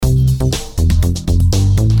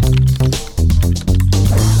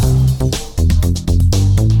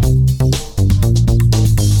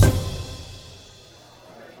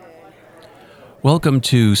Welcome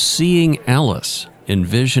to Seeing Alice,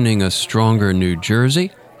 Envisioning a Stronger New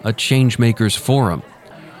Jersey, a Changemakers Forum.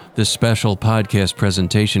 This special podcast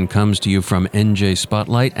presentation comes to you from NJ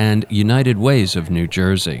Spotlight and United Ways of New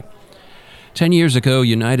Jersey. 10 years ago,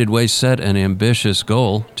 United Way set an ambitious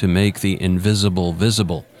goal to make the invisible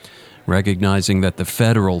visible. Recognizing that the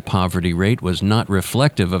federal poverty rate was not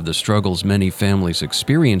reflective of the struggles many families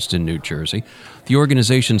experienced in New Jersey, the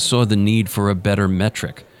organization saw the need for a better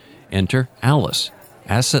metric. Enter ALICE,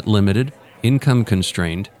 asset limited, income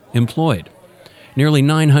constrained, employed. Nearly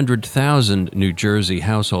 900,000 New Jersey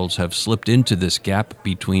households have slipped into this gap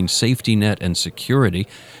between safety net and security,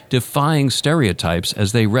 defying stereotypes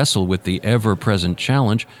as they wrestle with the ever-present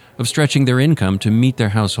challenge of stretching their income to meet their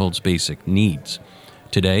household's basic needs.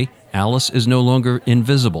 Today, ALICE is no longer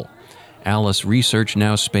invisible. ALICE research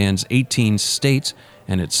now spans 18 states,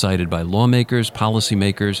 and it's cited by lawmakers,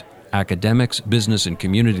 policymakers, academics, business, and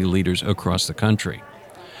community leaders across the country.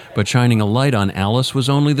 But shining a light on ALICE was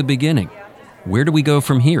only the beginning. Where do we go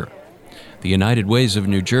from here? The United Ways of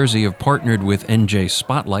New Jersey have partnered with NJ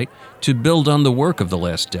Spotlight to build on the work of the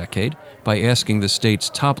last decade by asking the state's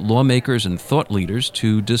top lawmakers and thought leaders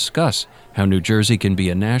to discuss how New Jersey can be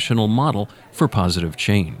a national model for positive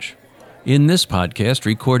change. In this podcast,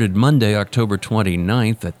 recorded Monday, October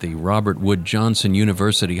 29th at the Robert Wood Johnson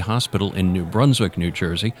University Hospital in New Brunswick, New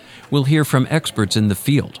Jersey, we'll hear from experts in the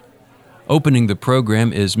field. Opening the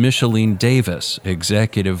program is Micheline Davis,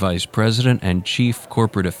 Executive Vice President and Chief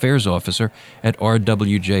Corporate Affairs Officer at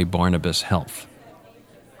RWJ-Barnabas Health.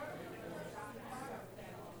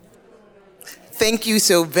 Thank you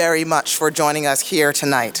so very much for joining us here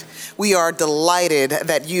tonight. We are delighted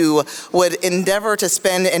that you would endeavor to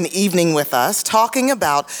spend an evening with us talking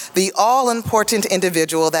about the all-important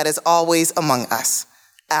individual that is always among us,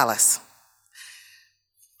 Alice.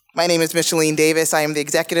 My name is Micheline Davis. I am the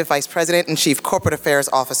Executive Vice President and Chief Corporate Affairs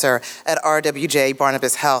Officer at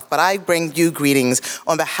RWJ-Barnabas Health. But I bring you greetings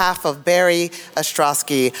on behalf of Barry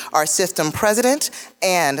Ostrowski, our System President,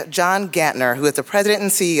 and John Gantner, who is the President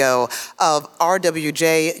and CEO of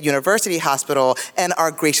RWJ University Hospital and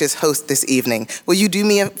our gracious host this evening. Will you do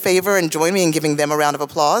me a favor and join me in giving them a round of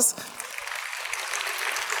applause?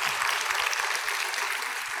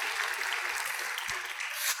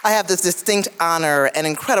 I have this distinct honor and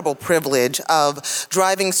incredible privilege of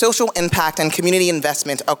driving social impact and community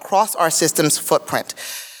investment across our system's footprint.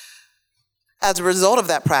 As a result of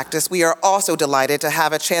that practice, we are also delighted to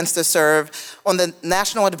have a chance to serve on the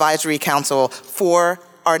National Advisory Council for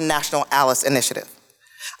our National ALICE initiative.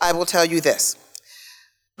 I will tell you this,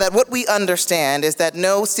 that what we understand is that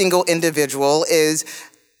no single individual is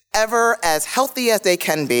ever as healthy as they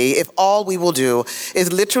can be if all we will do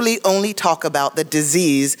is literally only talk about the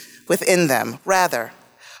disease within them. Rather,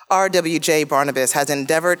 RWJ-Barnabas has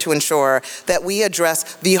endeavored to ensure that we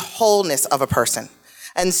address the wholeness of a person.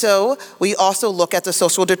 And so we also look at the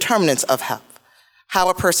social determinants of health, how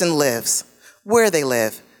a person lives, where they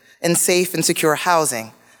live, in safe and secure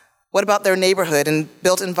housing. What about their neighborhood and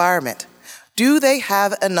built environment? Do they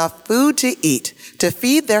have enough food to eat to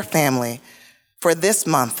feed their family for this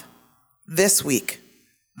month, this week,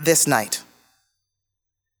 this night?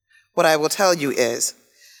 What I will tell you is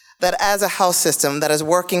that as a health system that is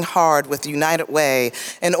working hard with United Way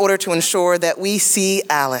in order to ensure that we see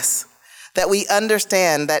Alice, that we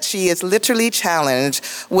understand that she is literally challenged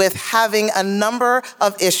with having a number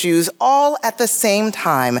of issues all at the same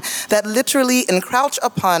time that literally encroach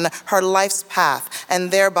upon her life's path and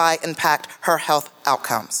thereby impact her health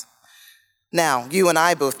outcomes. Now, you and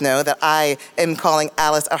I both know that I am calling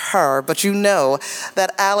Alice a her, but you know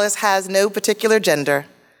that Alice has no particular gender.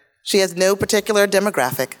 She has no particular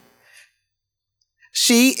demographic.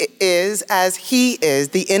 She is, as he is,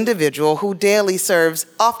 the individual who daily serves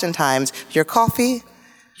oftentimes your coffee,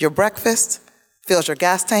 your breakfast, fills your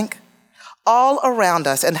gas tank. All around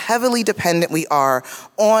us and heavily dependent we are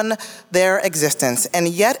on their existence, and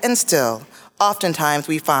yet and still, oftentimes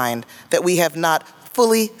we find that we have not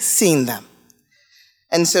fully seen them.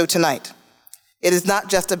 And so tonight, it is not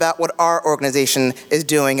just about what our organization is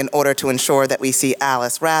doing in order to ensure that we see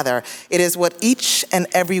Alice. Rather, it is what each and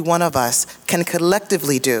every one of us can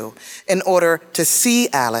collectively do in order to see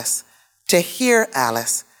Alice, to hear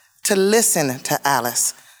Alice, to listen to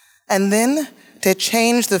Alice, and then to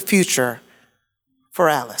change the future for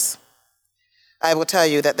Alice. I will tell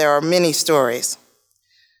you that there are many stories.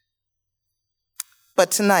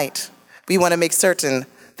 But tonight, we want to make certain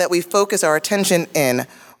that we focus our attention in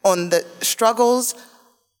on the struggles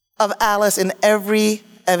of Alice in every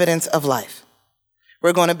evidence of life.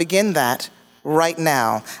 We're going to begin that right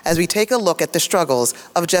now as we take a look at the struggles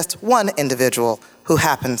of just one individual who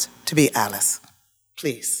happens to be Alice.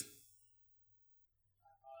 please.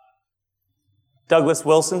 Douglas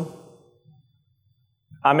Wilson.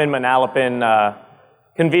 I'm in Manalapan,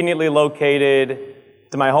 conveniently located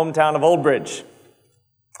to my hometown of Old Bridge.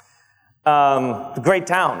 A great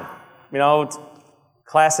town, it's a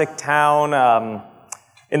classic town.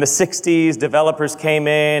 In the 60s, developers came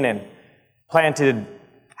in and planted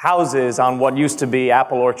houses on what used to be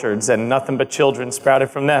apple orchards, and nothing but children sprouted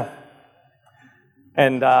from them.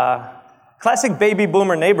 And classic baby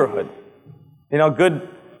boomer neighborhood. Good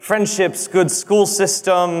friendships, good school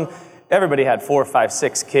system. Everybody had 4, 5,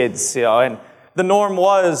 6 kids, and the norm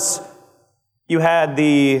was you had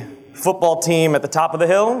the football team at the top of the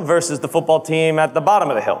hill versus the football team at the bottom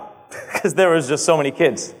of the hill, because there was just so many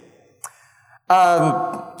kids.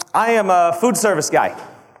 I am a food service guy.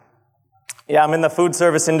 Yeah, I'm in the food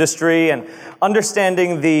service industry, and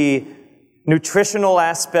understanding the nutritional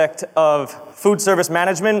aspect of food service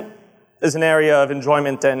management is an area of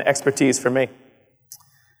enjoyment and expertise for me.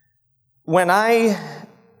 When I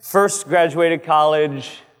first graduated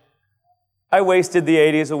college, I wasted the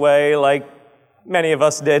 80s away like many of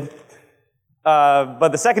us did. But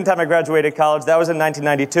the second time I graduated college, that was in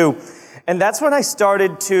 1992. And that's when I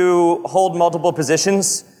started to hold multiple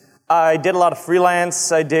positions. I did a lot of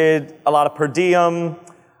freelance. I did a lot of per diem.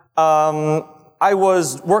 I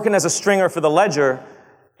was working as a stringer for the Ledger,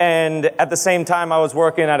 and at the same time I was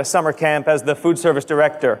working at a summer camp as the food service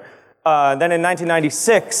director. Then in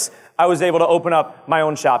 1996, I was able to open up my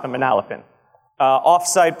own shop in Manalapan.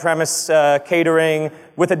 Off-site premise catering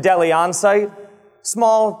with a deli on-site.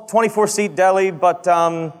 Small 24-seat deli, but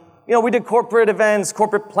we did corporate events,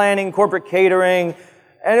 corporate planning, corporate catering,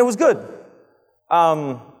 and it was good.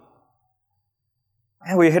 And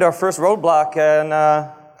we hit our first roadblock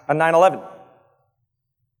on 9/11.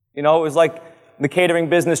 It was like the catering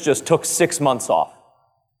business just took 6 months off.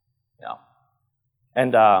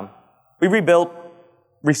 And we rebuilt,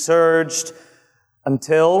 resurged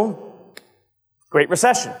until Great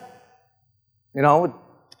Recession. It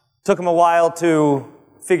took them a while to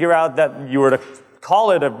figure out that you were to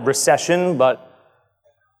call it a recession, but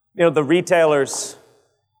the retailers,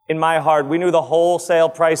 in my heart, we knew the wholesale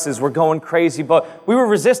prices were going crazy, but we were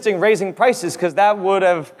resisting raising prices because that would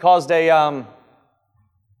have caused a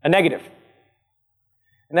negative.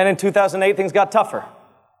 And then in 2008, things got tougher.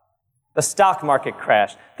 The stock market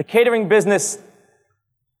crashed. The catering business,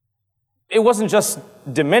 it wasn't just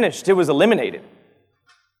diminished, it was eliminated.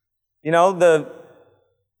 The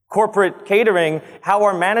corporate catering, how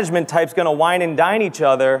are management types going to wine and dine each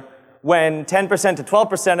other when 10% to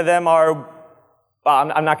 12% of them are,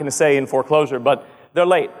 I'm not going to say in foreclosure, but they're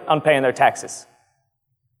late on paying their taxes.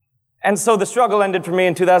 And so the struggle ended for me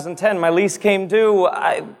in 2010. My lease came due.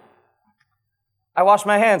 I washed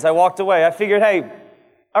my hands. I walked away. I figured, hey,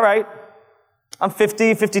 all right, I'm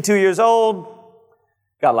 50, 52 years old,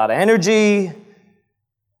 got a lot of energy.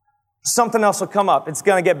 Something else will come up. It's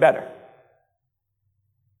going to get better.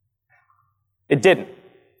 It didn't.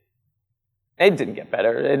 It didn't get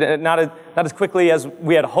better. Not as quickly as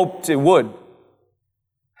we had hoped it would.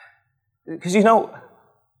 Because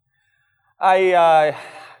I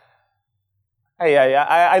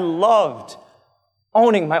loved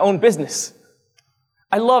owning my own business.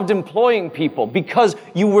 I loved employing people because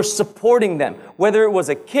you were supporting them. Whether it was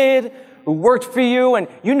a kid who worked for you, and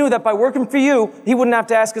you knew that by working for you, he wouldn't have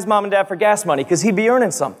to ask his mom and dad for gas money because he'd be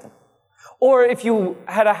earning something. Or if you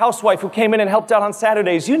had a housewife who came in and helped out on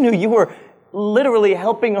Saturdays, you knew you were literally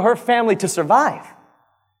helping her family to survive.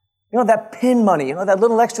 That PIN money, that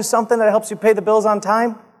little extra something that helps you pay the bills on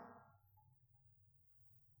time.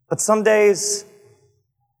 But some days,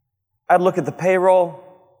 I'd look at the payroll,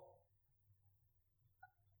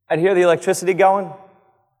 I'd hear the electricity going,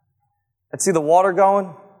 I'd see the water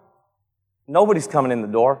going. Nobody's coming in the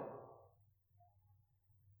door.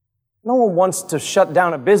 No one wants to shut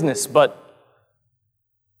down a business, but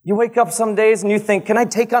you wake up some days and you think, can I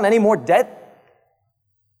take on any more debt?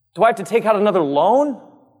 Do I have to take out another loan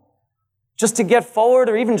just to get forward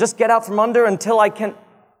or even just get out from under until I can?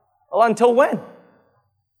 Well, until when?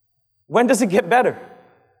 When does it get better?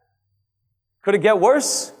 Could it get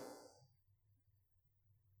worse?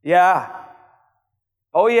 Yeah.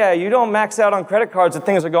 Oh yeah, you don't max out on credit cards and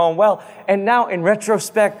things are going well. And now in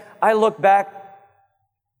retrospect, I look back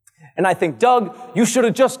and I think, Doug, you should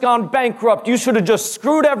have just gone bankrupt. You should have just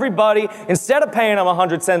screwed everybody instead of paying them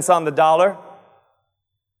 100 cents on the dollar.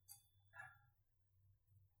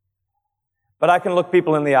 But I can look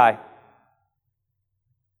people in the eye.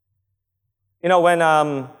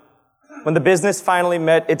 When the business finally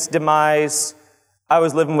met its demise, I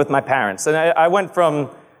was living with my parents. And I went from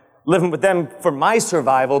living with them for my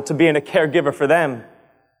survival to being a caregiver for them.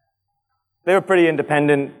 They were pretty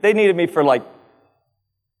independent. They needed me for like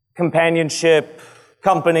companionship,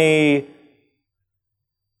 company,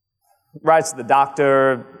 rides to the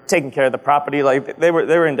doctor, taking care of the property. Like they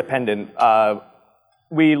were independent.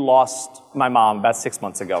 We lost my mom about 6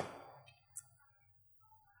 months ago.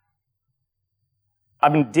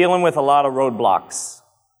 I've been dealing with a lot of roadblocks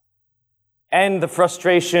and the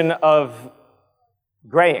frustration of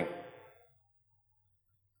graying.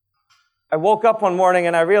 I woke up one morning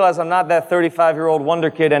and I realized I'm not that 35-year-old wonder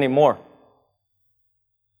kid anymore.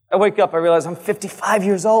 I wake up, I realize I'm 55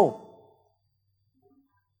 years old.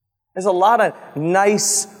 There's a lot of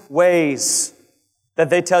nice ways that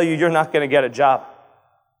they tell you you're not going to get a job.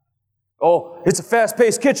 Oh, it's a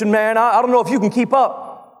fast-paced kitchen, man. I don't know if you can keep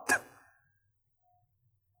up.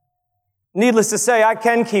 Needless to say, I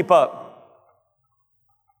can keep up.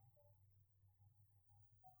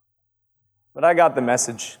 But I got the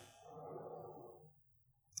message.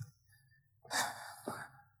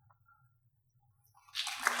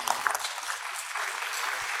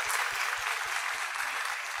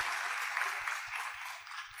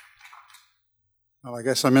 Well, I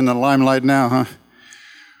guess I'm in the limelight now, huh?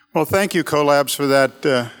 Well, thank you, CoLabs, for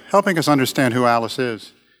that, helping us understand who Alice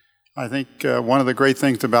is. I think one of the great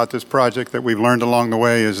things about this project that we've learned along the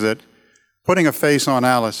way is that putting a face on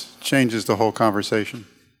Alice changes the whole conversation.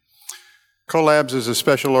 CoLabs is a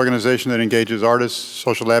special organization that engages artists,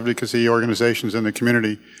 social advocacy organizations in the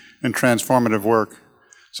community in transformative work.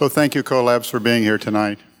 So thank you, CoLabs, for being here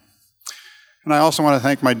tonight. And I also want to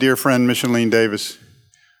thank my dear friend, Micheline Davis,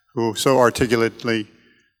 who so articulately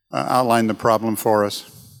outlined the problem for us.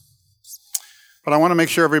 But I want to make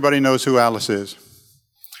sure everybody knows who Alice is.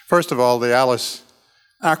 First of all, the Alice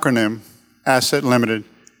acronym, Asset Limited,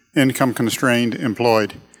 Income Constrained,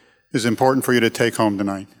 Employed, is important for you to take home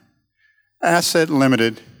tonight. Asset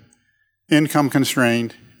Limited, Income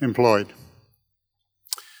Constrained, Employed.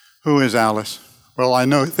 Who is Alice? Well, I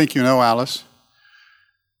think you know Alice.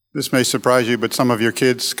 This may surprise you, but some of your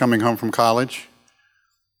kids coming home from college,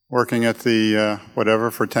 working at the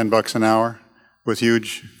whatever for $10 an hour with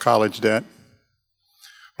huge college debt.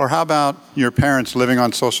 Or how about your parents living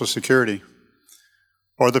on Social Security?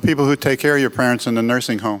 Or the people who take care of your parents in the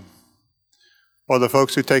nursing home? Or the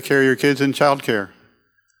folks who take care of your kids in child care?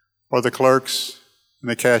 Or the clerks and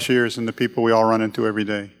the cashiers and the people we all run into every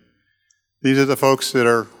day? These are the folks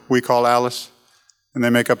that we call Alice, and they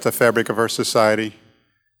make up the fabric of our society.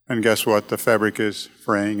 And guess what? The fabric is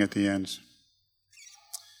fraying at the ends.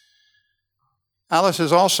 Alice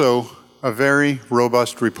is also a very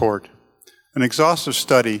robust report, an exhaustive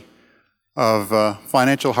study of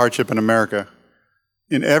financial hardship in America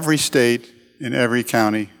in every state, in every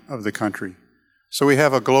county of the country. So we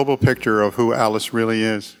have a global picture of who Alice really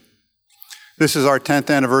is. This is our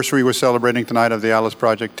 10th anniversary we're celebrating tonight of the Alice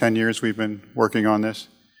Project. 10 years we've been working on this.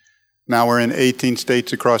 Now we're in 18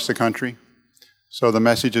 states across the country. So the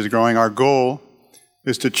message is growing. Our goal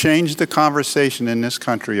is to change the conversation in this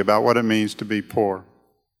country about what it means to be poor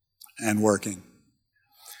and working.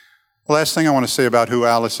 The last thing I want to say about who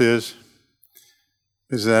Alice is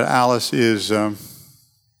that Alice is an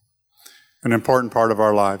important part of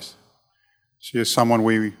our lives. She is someone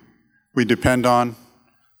we depend on,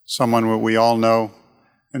 someone we all know,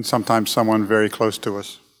 and sometimes someone very close to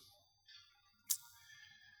us.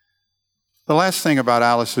 The last thing about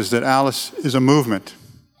Alice is that Alice is a movement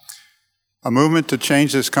to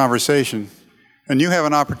change this conversation. And you have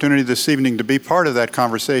an opportunity this evening to be part of that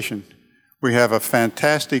conversation. We have a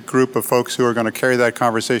fantastic group of folks who are going to carry that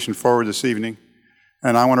conversation forward this evening.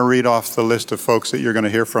 And I want to read off the list of folks that you're going to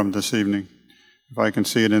hear from this evening, if I can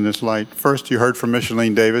see it in this light. First, you heard from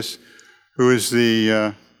Micheline Davis, who is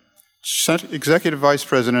the Executive Vice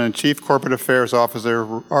President and Chief Corporate Affairs Officer,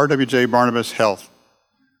 RWJBarnabas Health.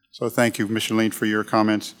 So thank you, Micheline, for your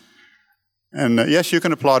comments. And yes, you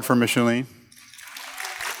can applaud for Micheline.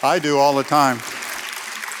 I do all the time.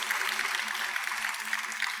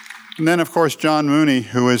 And then, of course, John Mooney,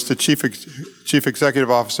 who is the Chief Executive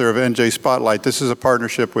Officer of NJ Spotlight. This is a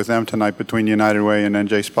partnership with them tonight between United Way and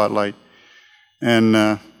NJ Spotlight. And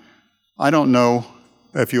I don't know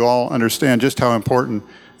if you all understand just how important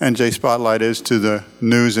NJ Spotlight is to the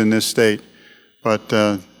news in this state, but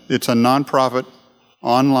it's a nonprofit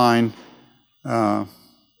online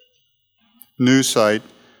news site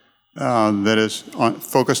that is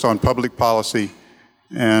focused on public policy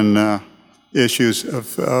and issues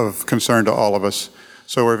of concern to all of us.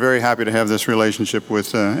 So we're very happy to have this relationship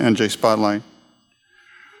with NJ Spotlight.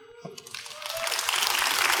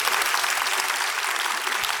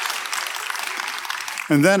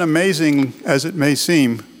 And then, amazing as it may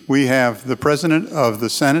seem, we have the President of the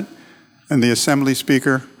Senate and the Assembly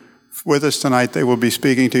Speaker with us tonight. They will be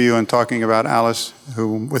speaking to you and talking about Alice,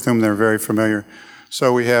 with whom they're very familiar.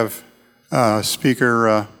 So we have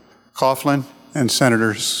Speaker Coughlin and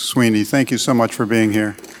Senator Sweeney. Thank you so much for being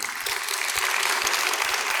here.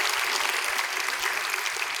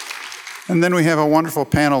 And then we have a wonderful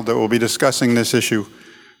panel that will be discussing this issue.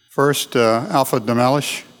 First, Alpha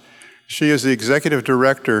Demelish. She is the Executive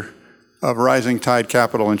Director of Rising Tide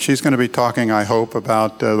Capital, and she's going to be talking, I hope,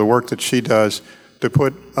 about the work that she does to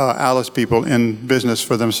put Alice people in business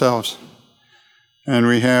for themselves. And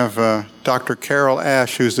we have Dr. Carol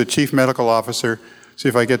Ash, who's the Chief Medical Officer, see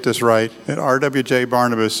if I get this right, at RWJ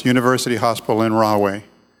Barnabas University Hospital in Rahway.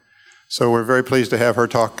 So we're very pleased to have her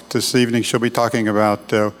talk this evening. She'll be talking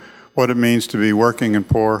about what it means to be working and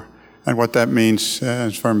poor and what that means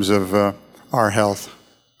in terms of our health.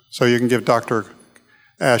 So you can give Dr.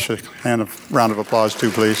 Ash a round of applause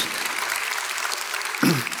too, please.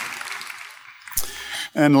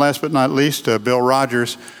 And last but not least, Bill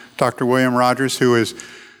Rogers, Dr. William Rogers, who is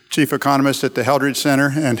Chief Economist at the Heldridge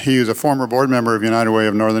Center, and he is a former board member of United Way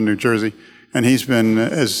of Northern New Jersey, and he's been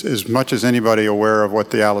as much as anybody aware of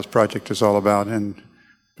what the Alice Project is all about. And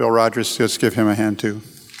Bill Rogers, let's give him a hand too.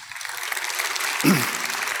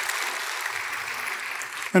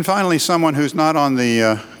 And finally, someone who's not on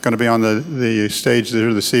going to be on the stage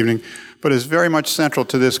there this evening, but is very much central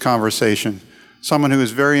to this conversation. Someone who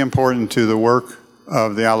is very important to the work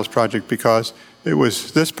of the Alice Project, because it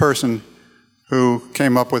was this person who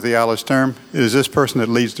came up with the Alice term. It is this person that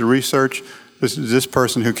leads the research. This is this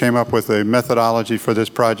person who came up with a methodology for this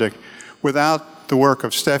project. Without the work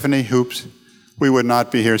of Stephanie Hoops, we would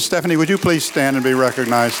not be here. Stephanie, would you please stand and be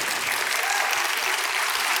recognized?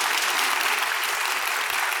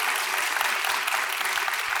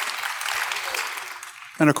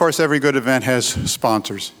 And of course, every good event has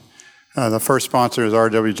sponsors. The first sponsor is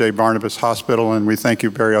RWJ Barnabas Hospital, and we thank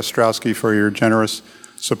you, Barry Ostrowski, for your generous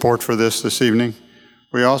support for this evening.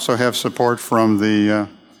 We also have support from the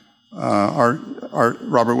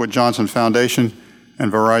Robert Wood Johnson Foundation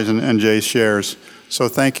and Verizon NJ Shares. So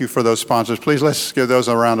thank you for those sponsors. Please let's give those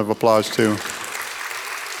a round of applause too.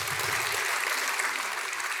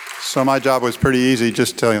 So my job was pretty easy,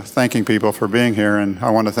 just thanking people for being here, and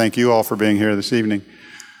I want to thank you all for being here this evening.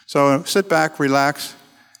 So sit back, relax,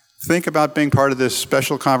 think about being part of this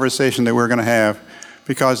special conversation that we're going to have,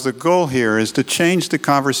 because the goal here is to change the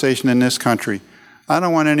conversation in this country. I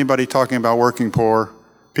don't want anybody talking about working poor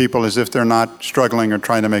people as if they're not struggling or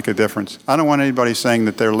trying to make a difference. I don't want anybody saying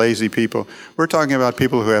that they're lazy people. We're talking about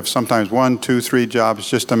people who have sometimes 1, 2, 3 jobs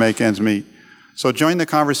just to make ends meet. So join the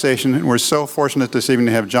conversation, and we're so fortunate this evening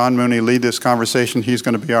to have John Mooney lead this conversation. He's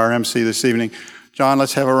going to be our MC this evening. John,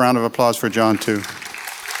 let's have a round of applause for John too.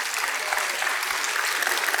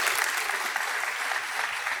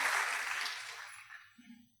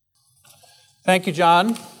 Thank you,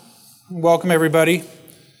 John. Welcome, everybody.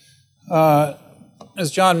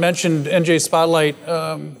 As John mentioned, NJ Spotlight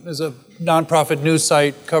is a nonprofit news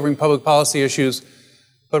site covering public policy issues,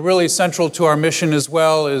 but really central to our mission as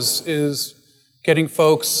well is getting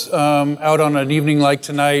folks out on an evening like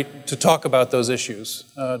tonight to talk about those issues.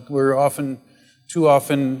 We're too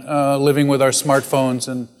often living with our smartphones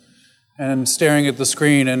and staring at the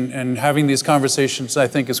screen, and having these conversations, I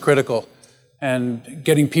think, is critical. And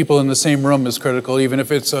getting people in the same room is critical, even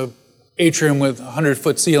if it's an atrium with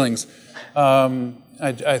 100-foot ceilings.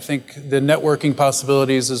 I think the networking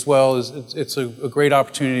possibilities as well, it's a great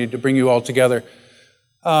opportunity to bring you all together.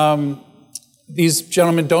 These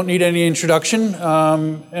gentlemen don't need any introduction,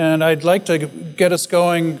 and I'd like to get us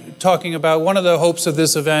going talking about one of the hopes of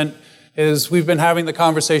this event is we've been having the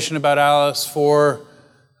conversation about Alice for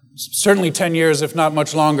certainly 10 years, if not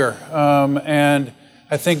much longer. And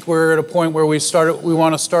I think we're at a point where we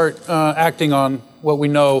want to start acting on what we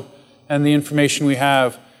know and the information we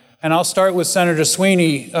have. And I'll start with Senator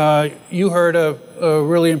Sweeney. You heard a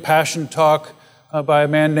really impassioned talk by a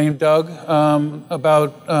man named Doug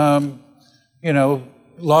about,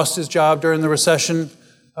 lost his job during the recession,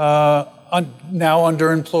 now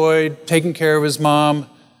underemployed, taking care of his mom.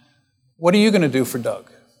 What are you going to do for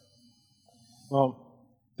Doug? Well,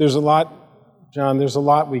 there's a lot, John, there's a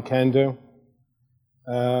lot we can do.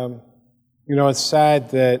 It's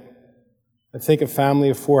sad that I think a family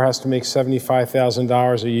of 4 has to make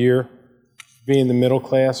 $75,000 a year to be in the middle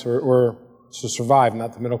class or to survive,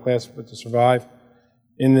 not the middle class, but to survive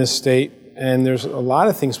in this state. And there's a lot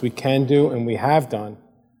of things we can do and we have done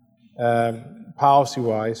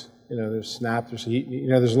policy-wise. There's SNAP, there's HEAT,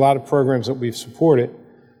 there's a lot of programs that we've supported.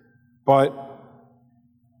 But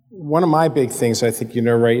one of my big things I think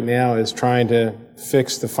right now is trying to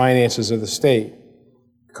fix the finances of the state,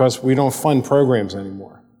 because we don't fund programs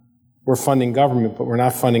anymore. we're funding government, but we're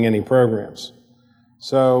not funding any programs.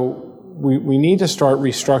 So we need to start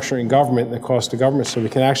restructuring government and the cost of government so we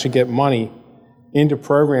can actually get money into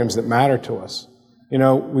programs that matter to us. We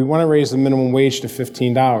want to raise the minimum wage to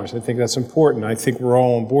 $15. I think that's important. I think we're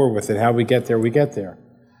all on board with it. How we get there, we get there.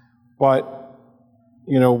 But,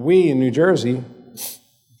 we in New Jersey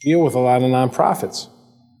deal with a lot of nonprofits.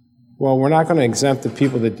 Well, we're not going to exempt the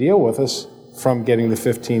people that deal with us from getting the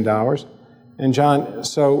 $15. And John,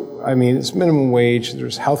 it's minimum wage,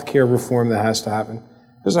 there's health care reform that has to happen.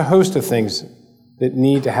 There's a host of things that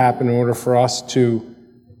need to happen in order for us to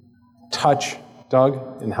touch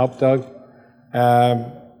Doug and help Doug.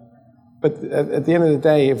 But at the end of the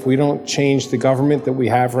day, if we don't change the government that we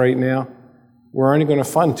have right now, we're only going to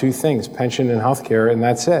fund two things, pension and health care, and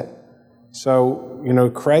that's it. So,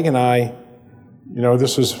 Craig and I,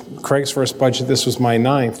 this was Craig's first budget, this was my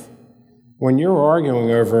ninth. When you're arguing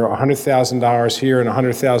over $100,000 here and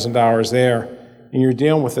 $100,000 there, and you're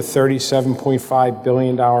dealing with a $37.5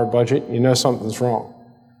 billion budget, something's wrong.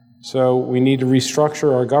 So we need to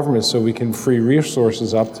restructure our government so we can free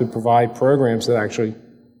resources up to provide programs that actually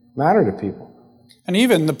matter to people. And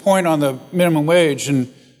even the point on the minimum wage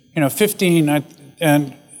and 15,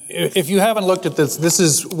 and if you haven't looked at this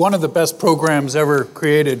is one of the best programs ever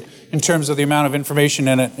created in terms of the amount of information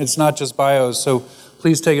in it. It's not just bios, so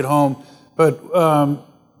please take it home. But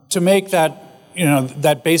to make that,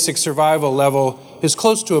 that basic survival level is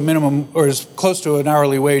close to a minimum, or is close to an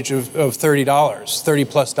hourly wage of $30, $30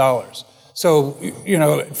 plus dollars. So,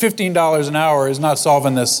 $15 an hour is not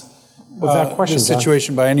solving this, this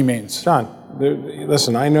situation by any means. John,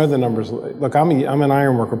 listen, I know the numbers. Look, I'm an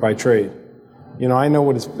iron worker by trade. I know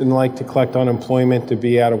what it's been like to collect unemployment, to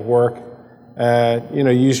be out of work,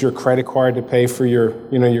 use your credit card to pay for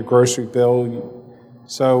your grocery bill.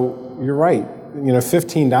 So you're right.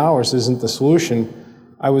 $15 isn't the solution.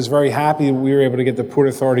 I was very happy that we were able to get the Port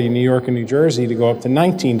Authority in New York and New Jersey to go up to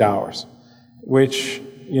 $19, which,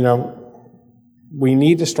 we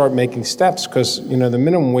need to start making steps because, the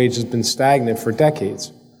minimum wage has been stagnant for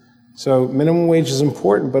decades. So minimum wage is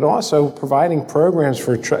important, but also providing programs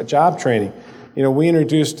for job training. We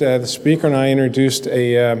introduced, the speaker and I introduced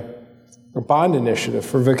a bond initiative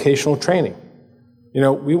for vocational training.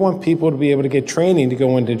 We want people to be able to get training to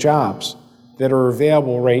go into jobs that are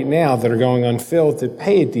available right now that are going unfilled that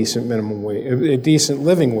pay a decent minimum wage, a decent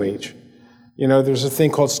living wage. There's a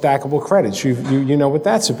thing called stackable credits. You know what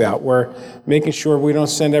that's about. We're making sure we don't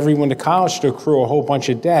send everyone to college to accrue a whole bunch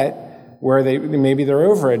of debt where maybe they're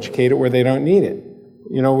overeducated where they don't need it.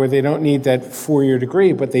 Where they don't need that 4-year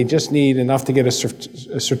degree, but they just need enough to get a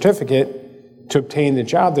certificate to obtain the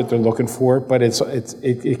job that they're looking for. But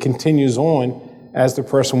it continues on as the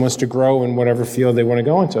person wants to grow in whatever field they want to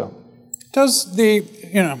go into. Does the,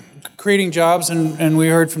 creating jobs, and we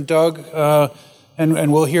heard from Doug,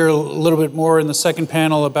 and we'll hear a little bit more in the second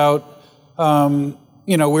panel about,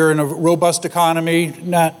 we're in a robust economy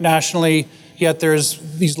nationally, yet there's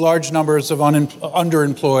these large numbers of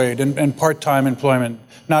underemployed and part-time employment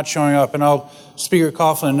not showing up. And Speaker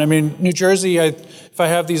Coughlin, New Jersey, if I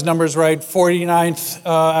have these numbers right, 49th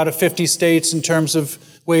out of 50 states in terms of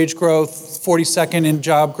wage growth, 42nd in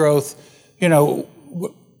job growth.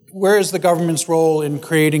 Where is the government's role in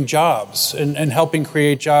creating jobs and helping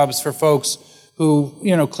create jobs for folks who,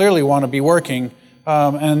 clearly want to be working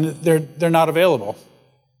and they're not available?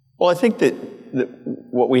 Well, I think that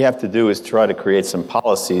what we have to do is try to create some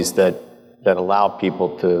policies that allow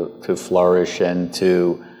people to flourish and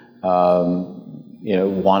to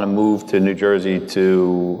want to move to New Jersey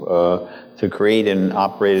to create and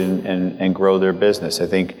operate and grow their business. I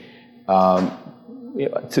think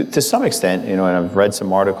to some extent, and I've read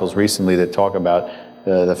some articles recently that talk about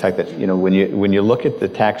the fact that when you look at the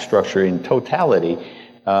tax structure in totality,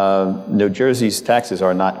 New Jersey's taxes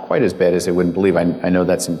are not quite as bad as they wouldn't believe. I know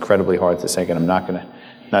that's incredibly hard to say, and I'm not going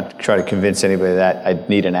to try to convince anybody that. I'd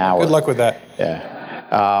need an hour. Good luck with that.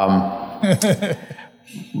 Yeah.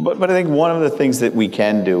 But I think one of the things that we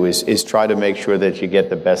can do is try to make sure that you get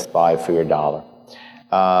the best buy for your dollar.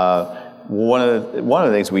 One of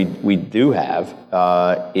the things we do have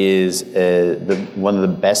is one of the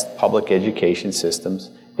best public education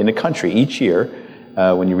systems in the country. Each year,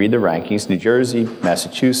 when you read the rankings, New Jersey,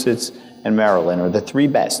 Massachusetts, and Maryland are the three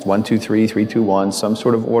best. 1, 2, 3, 3, 2, 1, some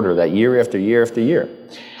sort of order that year after year after year.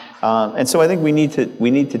 And so I think we need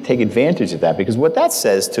to take advantage of that, because what that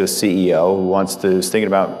says to a CEO who is thinking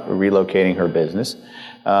about relocating her business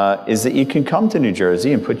is that you can come to New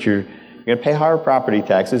Jersey and you're going to pay higher property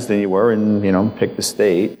taxes than you were in, pick the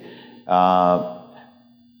state. But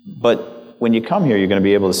when you come here, you're going to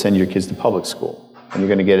be able to send your kids to public school, and you're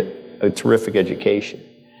going to get a terrific education.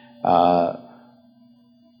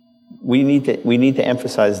 We need to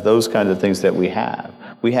emphasize those kinds of things that we have.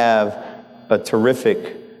 We have a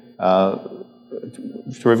terrifically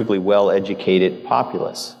well-educated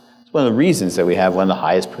populace. It's one of the reasons that we have one of the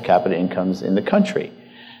highest per capita incomes in the country.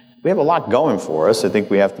 We have a lot going for us. I think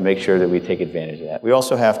we have to make sure that we take advantage of that. We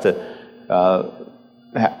also have to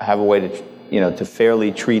have a way to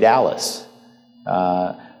fairly treat Alice.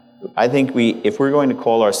 I think if we're going to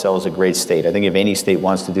call ourselves a great state, I think if any state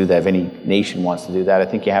wants to do that, if any nation wants to do that, I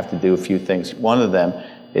think you have to do a few things. One of them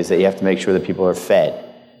is that you have to make sure that people are fed.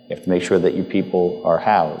 You have to make sure that your people are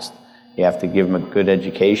housed. You have to give them a good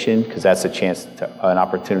education, because that's an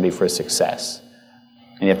opportunity for success.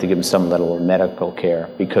 And you have to give them some level of medical care,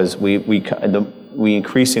 because we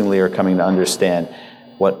increasingly are coming to understand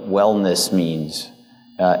what wellness means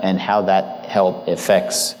and how that help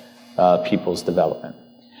affects people's development.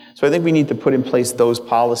 So I think we need to put in place those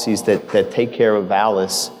policies that take care of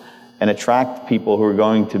Alice and attract people who are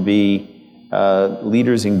going to be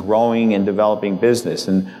leaders in growing and developing business.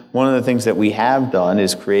 And one of the things that we have done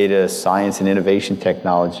is create a science and innovation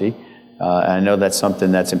technology. And I know that's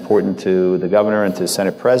something that's important to the governor and to the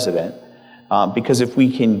Senate President, because if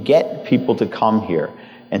we can get people to come here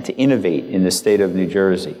and to innovate in the state of New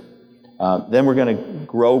Jersey, then we're going to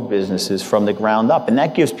grow businesses from the ground up. And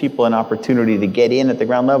that gives people an opportunity to get in at the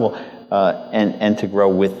ground level and to grow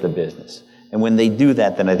with the business. And when they do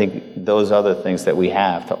that, then I think those other things that we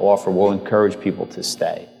have to offer will encourage people to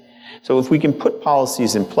stay. So if we can put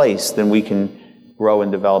policies in place, then we can grow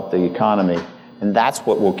and develop the economy. And that's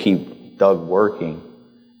what will keep Doug working.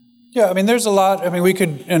 Yeah, I mean, there's a lot. I mean, we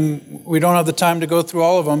could, and we don't have the time to go through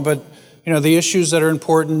all of them, but, the issues that are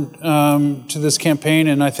important to this campaign,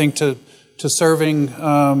 and I think to serving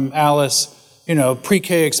Alice,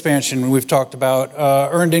 pre-K expansion we've talked about,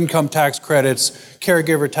 earned income tax credits,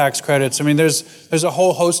 caregiver tax credits. I mean, there's a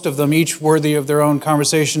whole host of them, each worthy of their own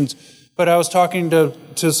conversations. But I was talking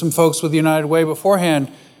to some folks with United Way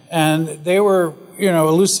beforehand, and they were,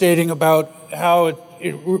 elucidating about how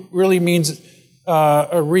it really means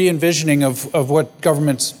a re-envisioning of what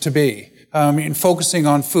government's to be. And focusing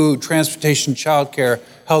on food, transportation, childcare,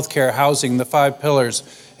 healthcare, housing, the 5 pillars.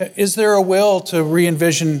 Is there a will to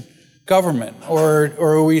re-envision government, or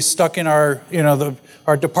are we stuck in our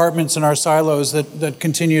our departments and our silos that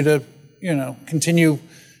continue to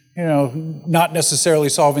not necessarily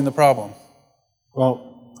solving the problem?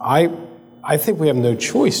 Well, I think we have no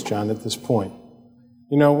choice, John, at this point.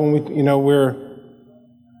 When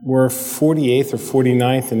we're 48th or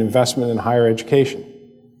 49th in investment in higher education,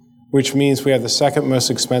 which means we have the second most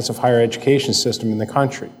expensive higher education system in the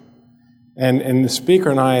country. And the speaker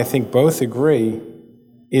and I think, both agree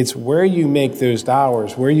it's where you make those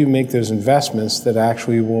dollars, where you make those investments that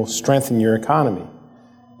actually will strengthen your economy.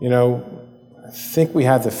 I think we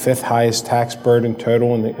have the 5th highest tax burden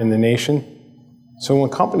total in the nation. So when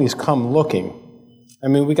companies come looking,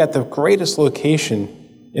 we got the greatest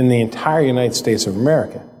location in the entire United States of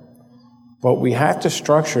America. But we have to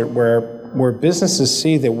structure it where businesses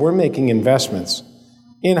see that we're making investments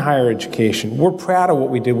in higher education. We're proud of what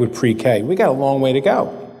we did with pre-K. We got a long way to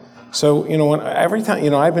go. So, every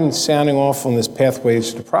time, I've been sounding off on this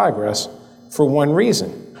pathways to progress for one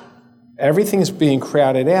reason. Everything's being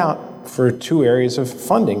crowded out for 2 areas of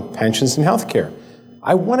funding, pensions and healthcare.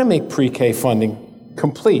 I want to make pre-K funding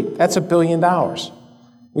complete. That's $1 billion.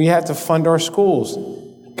 We have to fund our schools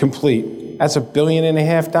complete. That's $1.5 billion.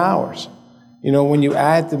 When you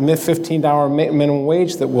add the $15 minimum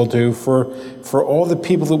wage that we'll do for all the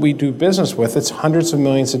people that we do business with, it's hundreds of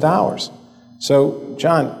millions of dollars. So,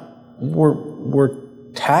 John, we're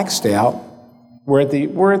taxed out. We're at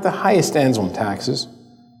the highest ends on taxes,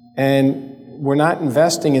 and we're not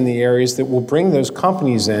investing in the areas that will bring those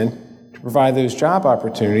companies in to provide those job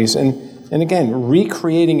opportunities. And again,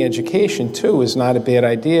 recreating education too is not a bad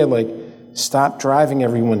idea. Like, stop driving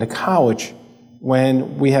everyone to college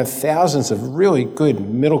when we have thousands of really good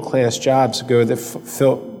middle-class jobs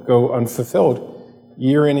go unfulfilled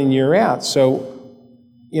year in and year out. So,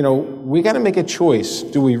 we got to make a choice.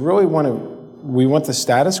 Do we really want the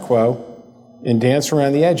status quo and dance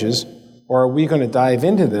around the edges, or are we going to dive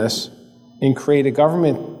into this and create a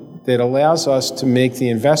government that allows us to make the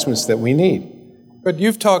investments that we need? But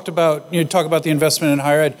you talk about the investment in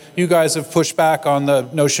higher ed. You guys have pushed back on the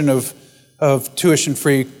notion of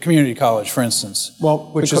tuition-free community college, for instance,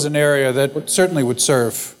 which is an area that certainly would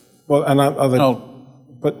serve. Well, and I'll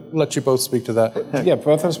let you both speak to that. Yeah,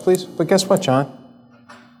 both of us, please. But guess what, John?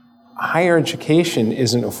 Higher education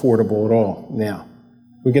isn't affordable at all now.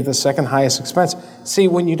 We get the second highest expense. See,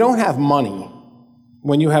 when you don't have money,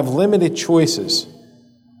 when you have limited choices,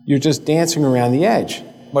 you're just dancing around the edge.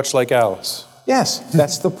 much like Alice. Yes,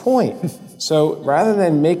 that's the point. So rather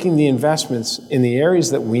than making the investments in the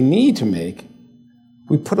areas that we need to make,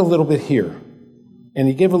 we put a little bit here. And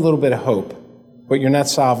you give a little bit of hope, but you're not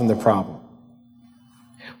solving the problem.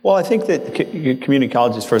 Well, I think that community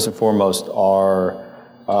colleges, first and foremost, are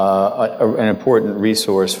an important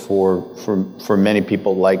resource for many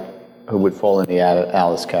people who would fall in the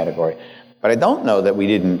Alice category. But I don't know that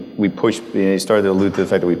we pushed, you started to allude to the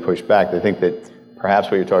fact that we pushed back. I think that perhaps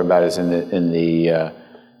what you're talking about is in the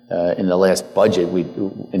last budget,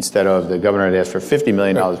 instead of the governor had asked for $50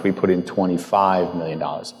 million, we put in $25 million.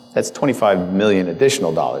 That's $25 million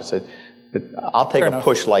additional dollars. I'll take a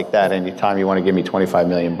push like that anytime you want to give me $25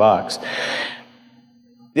 million.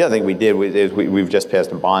 The other thing we did is we've just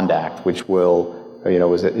passed a bond act, which is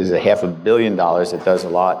 $500 million. It does a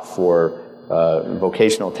lot for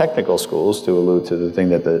vocational technical schools, to allude to the thing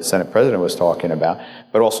that the Senate President was talking about,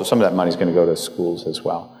 but also some of that money is going to go to schools as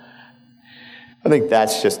well. I think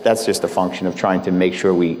that's just a function of trying to make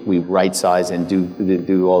sure we right size and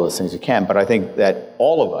do all those things we can. But I think that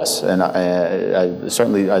all of us, and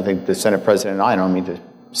certainly I think the Senate President and I don't mean to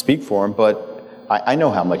speak for him, but I know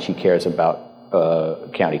how much he cares about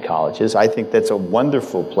county colleges. I think that's a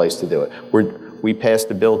wonderful place to do it. We passed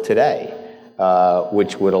a bill today,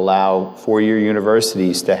 which would allow four-year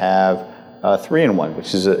universities to have 3-in-1,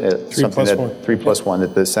 which is something that 3+1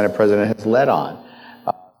 that the Senate President has led on.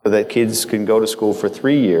 So that kids can go to school for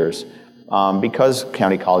 3 years because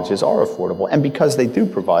county colleges are affordable and because they do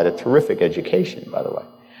provide a terrific education, by the way.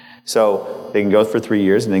 So they can go for 3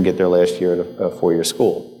 years and then get their last year at a four-year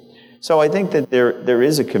school. So I think that there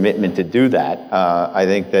is a commitment to do that. I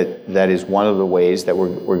think that is one of the ways that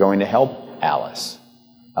we're going to help Alice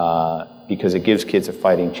because it gives kids a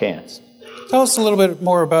fighting chance. Tell us a little bit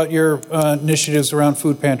more about your initiatives around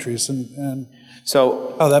food pantries and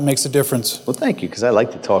so how that makes a difference. Well, thank you, because I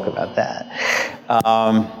like to talk about that.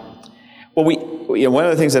 One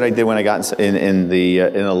of the things that I did when I got in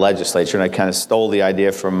the legislature, and I kind of stole the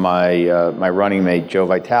idea from my running mate Joe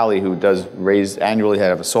Vitale, who does raise annually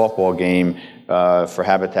head of a softball game for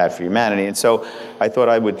Habitat for Humanity, and so I thought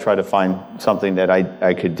I would try to find something that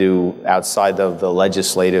I could do outside of the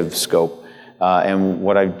legislative scope. And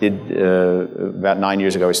what I did about 9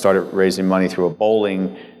 years ago, I started raising money through a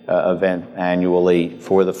bowling event annually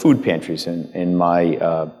for the food pantries in my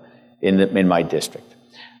district,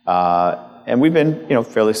 and we've been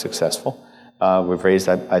fairly successful. We've raised,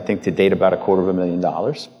 I think, to date about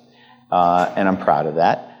 $250,000, and I'm proud of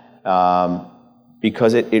that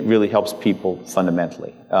because it really helps people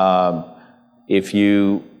fundamentally.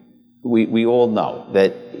 We all know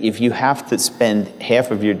that if you have to spend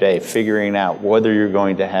half of your day figuring out whether you're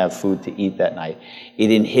going to have food to eat that night,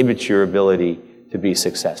 it inhibits your ability to be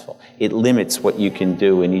successful. It limits what you can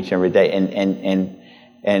do in each and every day,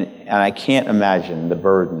 and I can't imagine the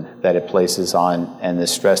burden that it places on and the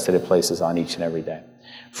stress that it places on each and every day.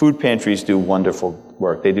 Food pantries do wonderful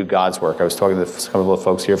work. They do God's work. I was talking to a couple of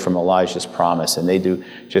folks here from Elijah's Promise, and they do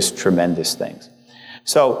just tremendous things.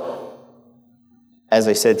 So, as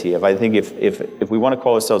I said to you, I think if we want to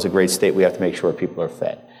call ourselves a great state, we have to make sure people are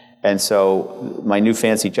fed. And so my new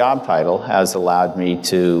fancy job title has allowed me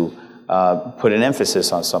to put an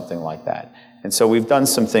emphasis on something like that. And so we've done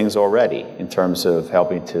some things already in terms of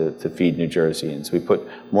helping to feed New Jerseyans. We put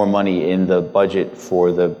more money in the budget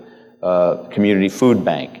for the community food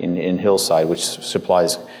bank in Hillside, which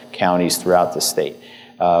supplies counties throughout the state.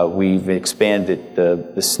 We've expanded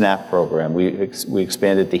the SNAP program. We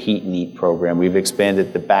expanded the Heat and Eat program. We've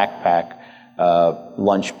expanded the backpack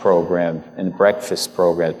lunch program and breakfast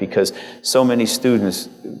program because so many students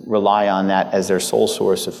rely on that as their sole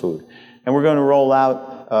source of food. And we're going to roll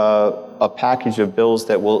out a package of bills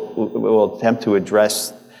that will attempt to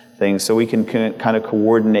address things so we can kind of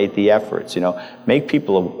coordinate the efforts. Make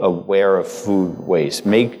people aware of food waste.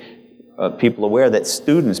 Make people aware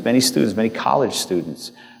that many college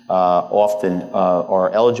students often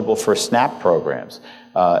are eligible for SNAP programs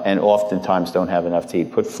and oftentimes don't have enough to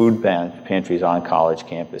eat. Put food pantries on college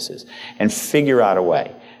campuses and figure out a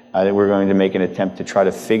way. I think we're going to make an attempt to try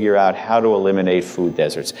to figure out how to eliminate food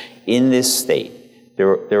deserts. In this state,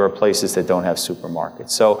 there are places that don't have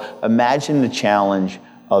supermarkets. So imagine the challenge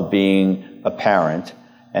of being a parent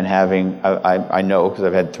and having, I know because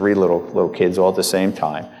I've had 3 little kids all at the same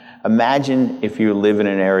time. Imagine if you live in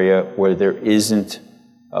an area where there isn't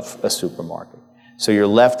a supermarket. So you're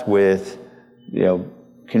left with,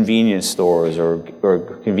 convenience stores or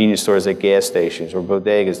convenience stores at gas stations or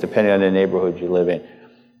bodegas, depending on the neighborhood you live in.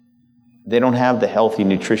 They don't have the healthy,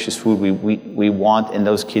 nutritious food we want and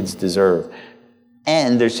those kids deserve.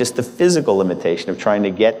 And there's just the physical limitation of trying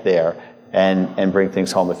to get there and bring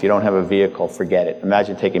things home. If you don't have a vehicle, forget it.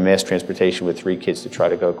 Imagine taking mass transportation with 3 kids to try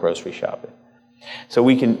to go grocery shopping. So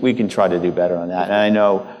we can try to do better on that. And I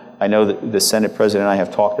know that the Senate President and I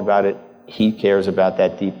have talked about it. He cares about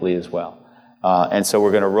that deeply as well. And so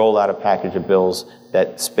we're going to roll out a package of bills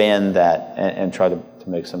that span that and try to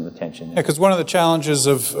make some attention. Yeah, because one of the challenges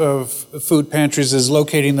of food pantries is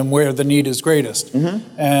locating them where the need is greatest.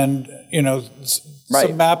 Mm-hmm. And,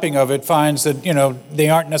 some mapping of it finds that, they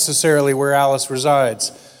aren't necessarily where Alice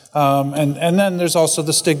resides. And then there's also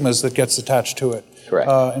the stigmas that gets attached to it.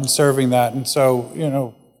 Correct. In serving that. And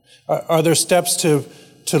so, are there steps to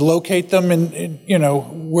locate them in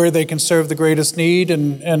where they can serve the greatest need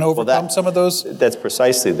and overcome some of those? That's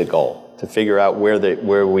precisely the goal, to figure out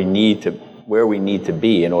where we need to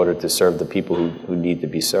be in order to serve the people who need to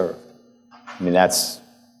be served. I mean, that's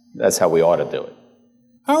how we ought to do it.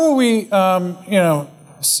 How are we,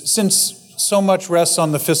 since so much rests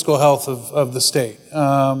on the fiscal health of the state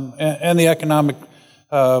and the economic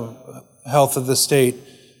health of the state,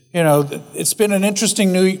 it's been an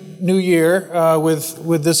interesting new year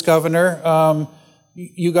with this governor.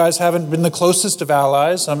 You guys haven't been the closest of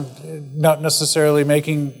allies. I'm not necessarily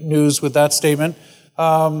making news with that statement.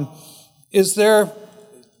 Is there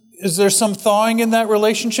some thawing in that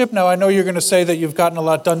relationship? Now, I know you're going to say that you've gotten a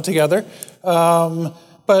lot done together,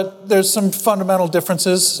 but there's some fundamental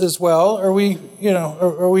differences as well. Are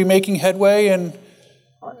we making headway? And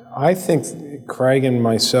I think Craig and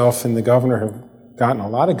myself and the governor have gotten a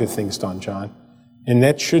lot of good things done, John, and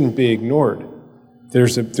that shouldn't be ignored.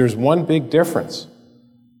 There's one big difference.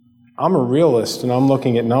 I'm a realist, and I'm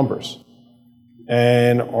looking at numbers.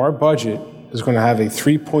 And our budget is going to have a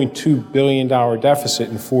 $3.2 billion deficit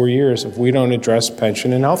in 4 years if we don't address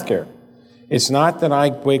pension and health care. It's not that I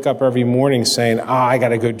wake up every morning saying, I got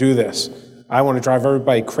to go do this. I want to drive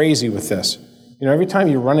everybody crazy with this. Every time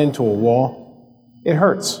you run into a wall, it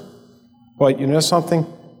hurts. But you know something?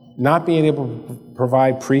 Not being able to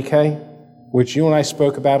provide pre-K, which you and I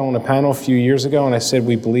spoke about on a panel a few years ago, and I said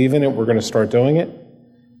we believe in it, we're going to start doing it,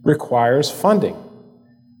 requires funding.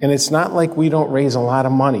 And it's not like we don't raise a lot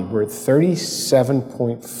of money. We're at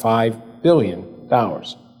 $37.5 billion.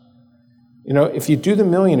 If you do the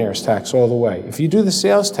millionaire's tax all the way, if you do the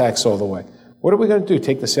sales tax all the way, what are we going to do?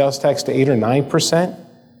 Take the sales tax to 8 or 9%?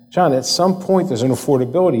 John, at some point there's an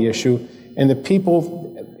affordability issue, and the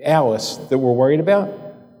people, Alice, that we're worried about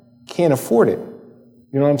can't afford it.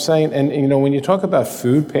 You know what I'm saying? And when you talk about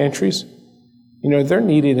food pantries, they're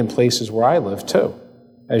needed in places where I live too,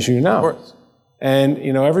 as you know. Of course. And,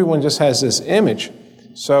 everyone just has this image.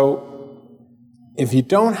 So if you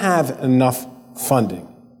don't have enough funding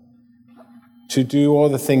to do all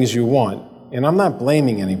the things you want, and I'm not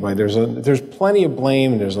blaming anybody. There's plenty of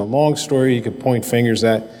blame, and there's a long story you could point fingers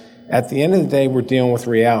at. At the end of the day, we're dealing with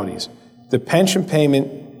realities. The pension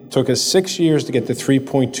payment took us 6 years to get to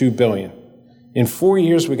 $3.2 billion. In 4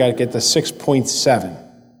 years, we got to get to 6.7,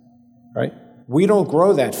 right? We don't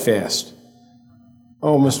grow that fast.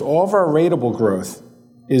 Almost all of our rateable growth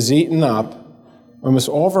is eaten up. Almost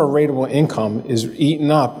all of our rateable income is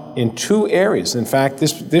eaten up in 2 areas. In fact,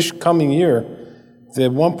 this coming year, the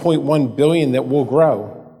 $1.1 billion that will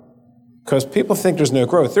grow, because people think there's no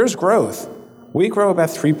growth. There's growth. We grow about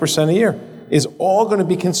 3% a year. Is all going to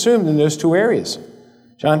be consumed in those 2 areas.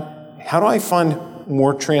 John, how do I fund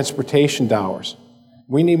more transportation dollars?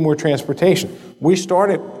 We need more transportation. We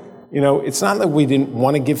started, it's not that we didn't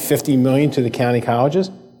want to give $50 million to the county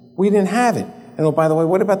colleges. We didn't have it. And by the way,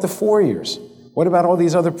 what about the 4 years? What about all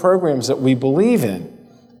these other programs that we believe in?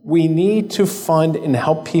 We need to fund and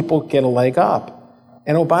help people get a leg up.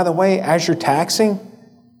 And by the way, as you're taxing,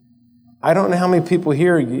 I don't know how many people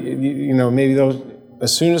here, maybe those,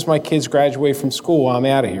 as soon as my kids graduate from school, I'm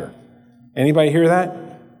out of here. Anybody hear that?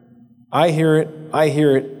 I hear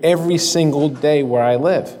it every single day where I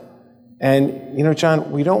live. And,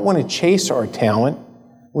 John, we don't want to chase our talent.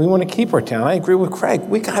 We want to keep our talent. I agree with Craig.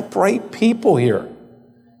 We got bright people here.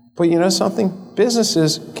 But you know something?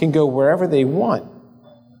 Businesses can go wherever they want.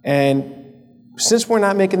 And since we're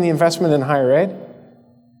not making the investment in higher ed,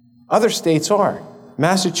 other states are.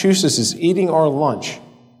 Massachusetts is eating our lunch.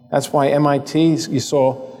 That's why MIT, you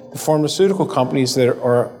saw the pharmaceutical companies that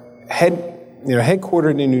are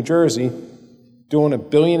headquartered in New Jersey doing $1.5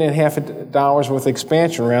 billion worth of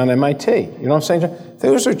expansion around MIT. You know what I'm saying?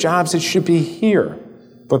 Those are jobs that should be here.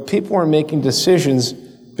 But people are making decisions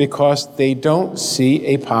because they don't see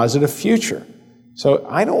a positive future. So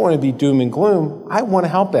I don't want to be doom and gloom. I want to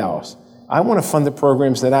help Alice. I want to fund the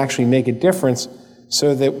programs that actually make a difference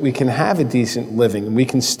so that we can have a decent living and we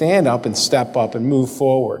can stand up and step up and move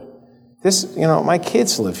forward. My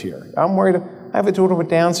kids live here. I'm worried. I have a daughter with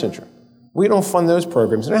Down syndrome. We don't fund those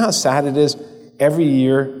programs. You know how sad it is every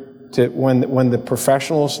year when the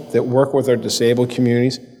professionals that work with our disabled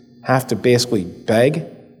communities have to basically beg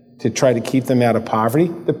to try to keep them out of poverty?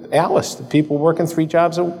 The people working 3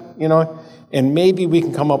 jobs, and maybe we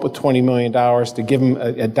can come up with $20 million to give them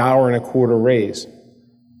a $1.25 raise.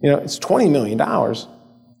 It's $20 million.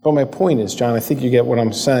 But my point is, John, I think you get what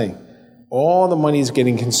I'm saying. All the money is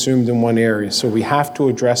getting consumed in one area, so we have to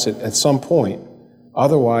address it at some point.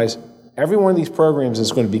 Otherwise, every one of these programs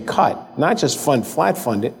is going to be cut. Not just flat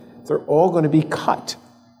fund it, they're all going to be cut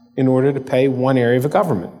in order to pay one area of the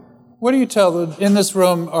government. What do you tell in this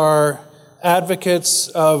room are advocates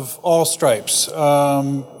of all stripes,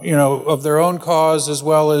 of their own cause as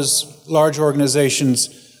well as large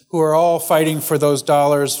organizations who are all fighting for those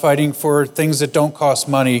dollars, fighting for things that don't cost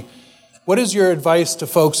money? What is your advice to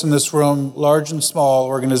folks in this room, large and small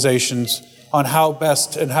organizations, on how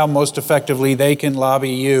best and how most effectively they can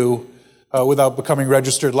lobby you without becoming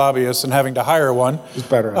registered lobbyists and having to hire one? It's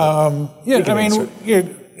better.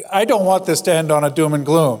 I don't want this to end on a doom and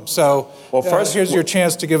gloom. So first, here's your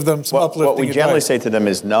chance to give them some uplifting advice. What we generally say to them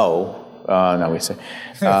is no. We say,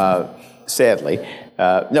 sadly.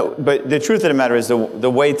 No, but the truth of the matter is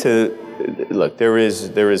the way to, look, there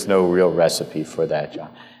is no real recipe for that, John.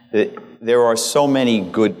 There are so many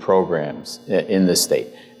good programs in the state.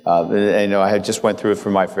 I just went through it for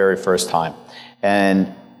my very first time.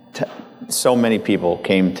 And so many people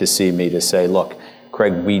came to see me to say, look,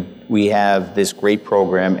 Craig, we have this great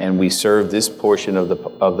program and we serve this portion of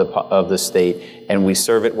the state and we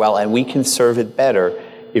serve it well and we can serve it better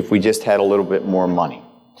if we just had a little bit more money.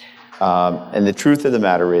 And the truth of the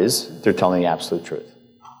matter is they're telling the absolute truth.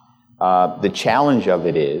 The challenge of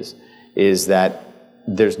it is that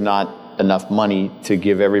there's not enough money to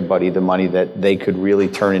give everybody the money that they could really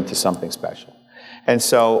turn into something special. And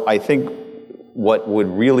so I think what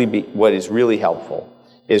is really helpful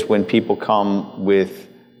is when people come with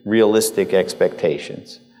realistic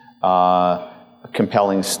expectations, a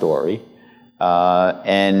compelling story,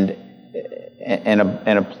 and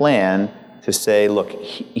a plan to say, look,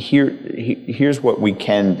 here's what we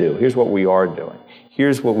can do, here's what we are doing,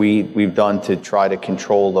 here's what we've done to try to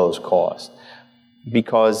control those costs.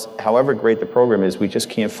 Because however great the program is, we just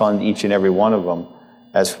can't fund each and every one of them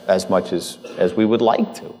as much as we would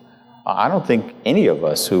like to. I don't think any of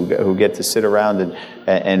us who get to sit around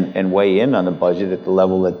and weigh in on the budget at the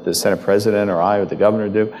level that the Senate President or I or the Governor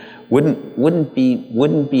do wouldn't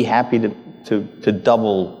be happy to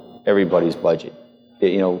double everybody's budget,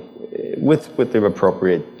 with the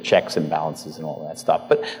appropriate checks and balances and all that stuff.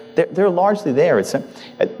 But they're largely there.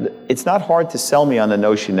 It's not hard to sell me on the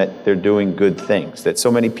notion that they're doing good things, that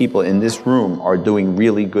so many people in this room are doing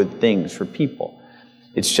really good things for people.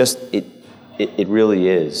 It's just, it really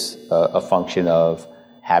is a function of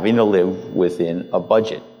having to live within a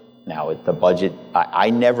budget. Now, the budget,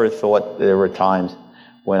 I never thought there were times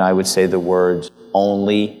when I would say the words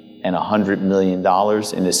only and $100 million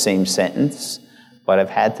in the same sentence. But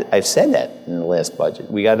I've said that in the last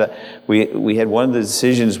budget. We had one of the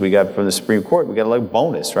decisions we got from the Supreme Court. We got a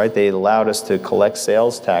bonus, right? They allowed us to collect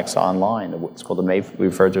sales tax online. It's called we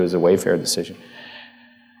refer to it as a Wayfair decision.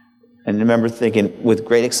 And I remember thinking with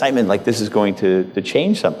great excitement, like this is going to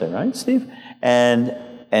change something, right, Steve? And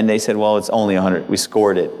they said, well, it's only 100. We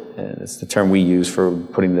scored it. It's the term we use for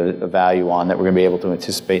putting the value on that we're going to be able to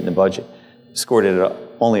anticipate in the budget. Scored it at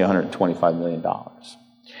only $125 million.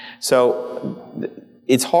 So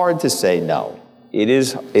it's hard to say no.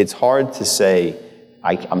 It's hard to say,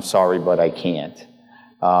 I'm sorry, but I can't.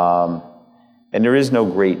 And there's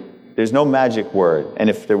no magic word. And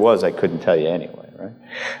if there was, I couldn't tell you anyway, right?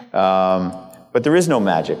 But there is no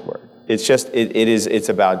magic word. It's just, it's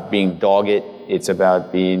about being dogged. It's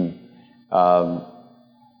about being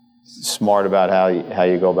smart about how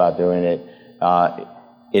you go about doing it.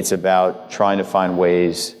 It's about trying to find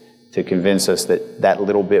ways to convince us that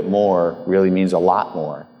little bit more really means a lot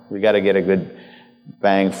more. We got to get a good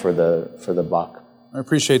bang for the buck. I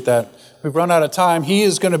appreciate that. We've run out of time. He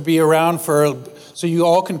is going to be around so you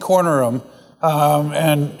all can corner him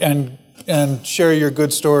and share your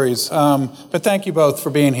good stories. But thank you both for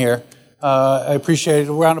being here. I appreciate it.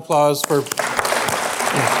 A round of applause for.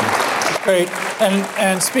 Great.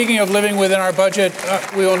 And speaking of living within our budget,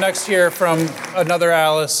 we will next hear from another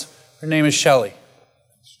Alice. Her name is Shelley.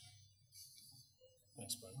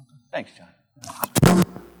 Thanks, John.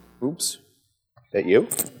 Oops. Is that you?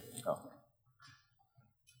 Oh.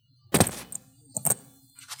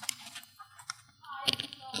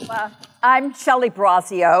 Well, I'm Shelley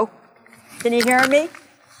Brazio. Can you hear me?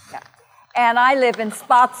 Yeah. And I live in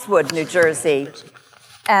Spotswood, New Jersey.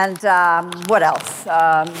 And what else?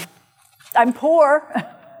 I'm poor,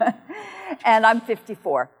 and I'm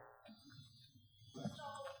 54.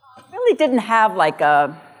 I really didn't have like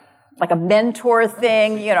a mentor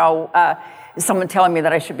thing, you know, someone telling me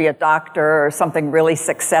that I should be a doctor or something really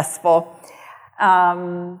successful.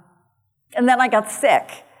 And then I got sick,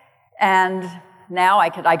 and now I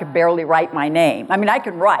could barely write my name. I mean, I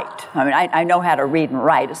can write. I mean, I know how to read and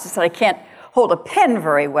write. It's just that I can't hold a pen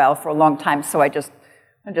very well for a long time, so I just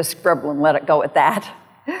scribble and let it go at that.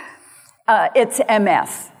 It's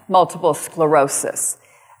MS, multiple sclerosis.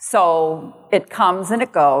 So it comes and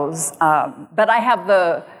it goes, but I have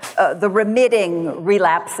the remitting,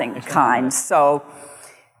 relapsing kind. So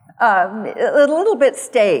a little bit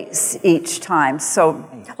stays each time. So,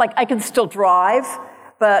 like, I can still drive,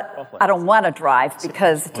 but I don't want to drive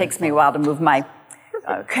because it takes me a while to move my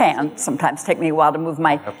can sometimes take me a while to move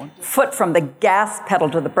my foot from the gas pedal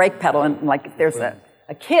to the brake pedal, and like if there's a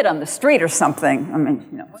kid on the street or something, I mean,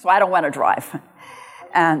 you know, so I don't want to drive.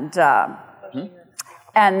 And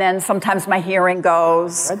then sometimes my hearing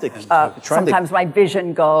goes, sometimes my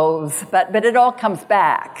vision goes, but it all comes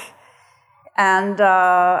back. And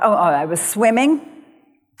I was swimming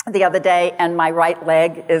the other day, and my right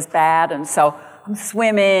leg is bad, and so I'm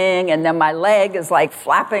swimming, and then my leg is like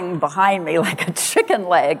flapping behind me like a chicken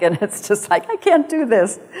leg, and it's just like, I can't do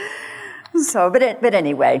this. So, but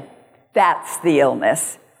anyway, that's the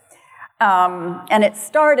illness. And it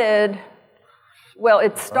started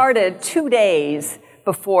 2 days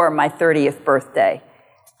before my 30th birthday.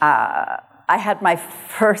 I had my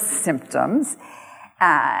first symptoms,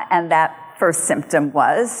 and that first symptom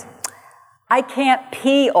was, I can't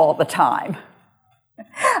pee all the time.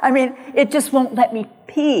 I mean, it just won't let me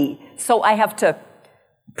pee. So I have to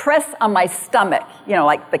press on my stomach, you know,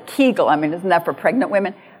 like the Kegel. I mean, isn't that for pregnant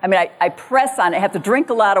women? I mean, I press on it. I have to drink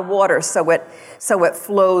a lot of water so it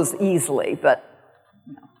flows easily. But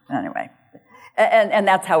anyway, and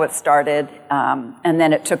that's how it started. And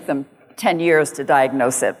then it took them 10 years to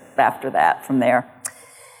diagnose it after that, from there.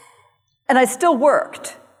 And I still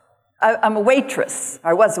worked. I'm a waitress.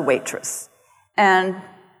 I was a waitress. And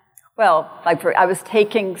well, I was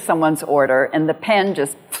taking someone's order, and the pen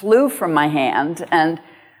just flew from my hand, and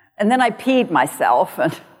then I peed myself,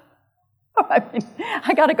 and I mean,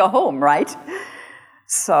 I got to go home, right?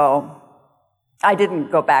 So I didn't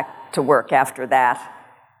go back to work after that.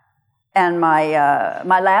 And my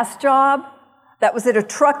last job, that was at a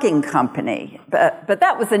trucking company, but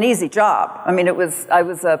that was an easy job. I mean, I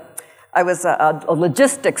was a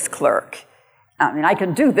logistics clerk. I mean, I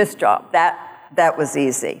can do this job. That was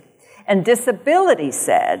easy. And disability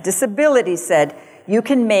said, you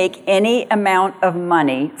can make any amount of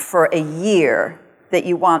money for a year that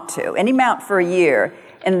you want to, any amount for a year,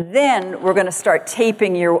 and then we're going to start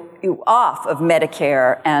taping you off of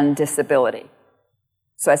Medicare and disability.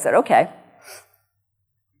 So I said, okay.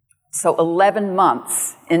 So 11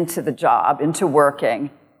 months into the job, into working,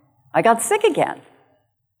 I got sick again.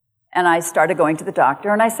 And I started going to the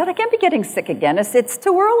doctor, and I said, I can't be getting sick again. It's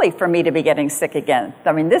too early for me to be getting sick again.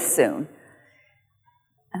 I mean, this soon.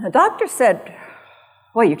 And the doctor said,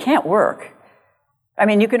 well, you can't work. I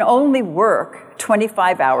mean, you can only work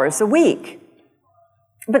 25 hours a week.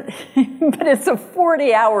 But it's a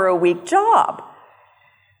 40-hour-a-week job.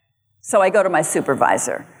 So I go to my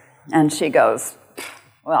supervisor, and she goes,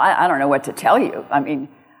 well, I don't know what to tell you. I mean,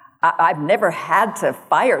 I've never had to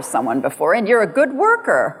fire someone before, and you're a good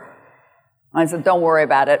worker. I said, don't worry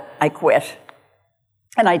about it. I quit.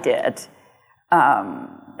 And I did.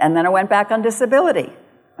 And then I went back on disability.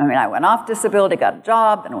 I mean, I went off disability, got a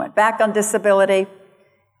job, then I went back on disability.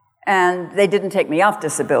 And they didn't take me off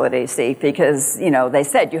disability, see, because, you know, they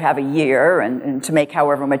said you have a year and to make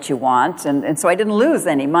however much you want. And so I didn't lose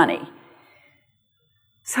any money.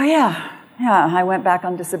 So, yeah, I went back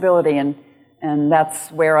on disability, and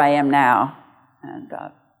that's where I am now. And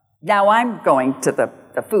now I'm going to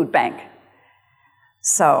the food bank.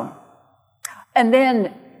 So, and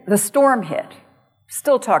then the storm hit.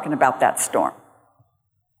 Still talking about that storm.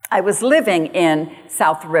 I was living in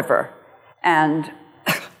South River, and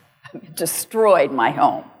destroyed my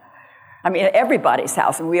home. I mean, everybody's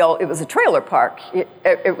house, and it was a trailer park.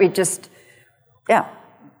 We just, yeah.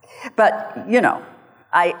 But, you know,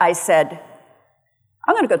 I said,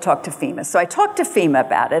 I'm going to go talk to FEMA. So I talked to FEMA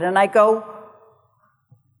about it, and I go,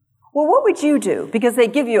 well, what would you do? Because they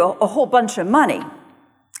give you a whole bunch of money.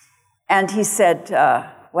 And he said,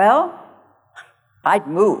 well, I'd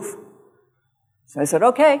move. So I said,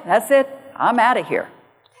 okay, that's it. I'm out of here.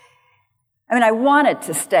 I mean, I wanted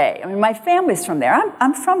to stay. I mean, my family's from there.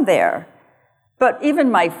 I'm from there. But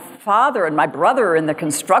even my father and my brother are in the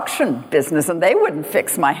construction business, and they wouldn't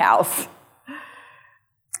fix my house.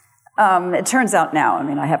 It turns out now,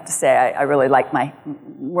 I have to say, I really like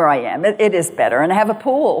where I am. It is better, and I have a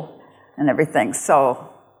pool and everything. So,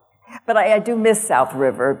 but I do miss South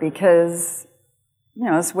River because,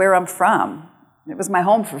 it's where I'm from. It was my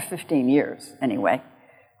home for 15 years, anyway.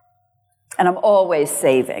 And I'm always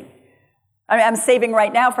saving. I'm saving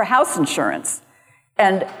right now for house insurance,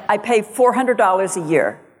 and I pay $400 a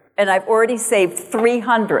year, and I've already saved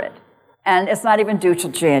 $300, and it's not even due till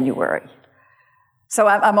January. So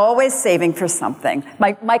I'm always saving for something.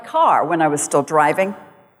 My car, when I was still driving,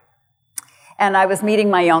 and I was meeting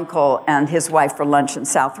my uncle and his wife for lunch in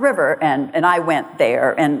South River, and I went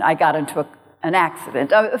there, and I got into an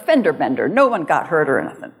accident, a fender bender. No one got hurt or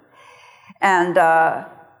anything. And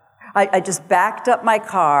I just backed up my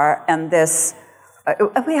car, and this, I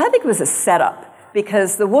think it was a setup,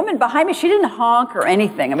 because the woman behind me, she didn't honk or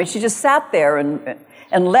anything. She just sat there and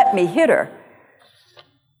let me hit her.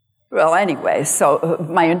 Well, anyway, so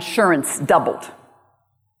my insurance doubled.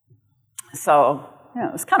 So,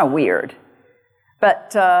 it was kind of weird.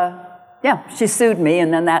 But, she sued me,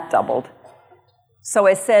 and then that doubled. So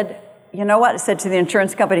I said, you know what? I said to the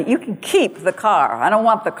insurance company, you can keep the car. I don't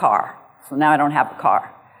want the car. So now I don't have a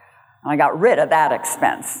car. And I got rid of that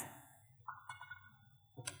expense.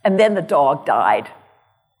 And then the dog died.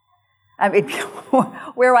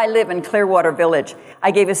 Where I live in Clearwater Village,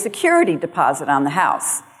 I gave a security deposit on the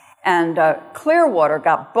house. And Clearwater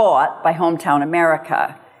got bought by Hometown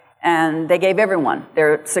America, and they gave everyone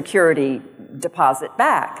their security deposit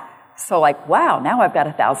back. So wow, now I've got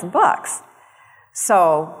 $1,000.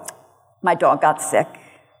 So my dog got sick,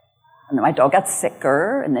 and then my dog got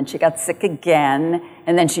sicker, and then she got sick again,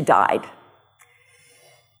 and then she died.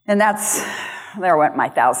 And there went my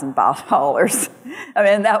 $1,000.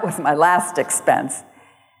 That was my last expense.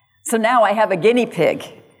 So now I have a guinea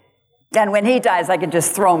pig. And when he dies, I can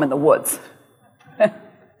just throw him in the woods.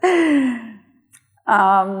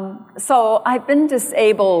 So I've been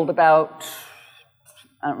disabled about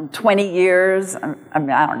 20 years. I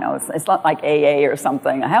don't know. It's not like AA or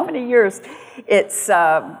something. How many years? It's,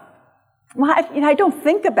 I don't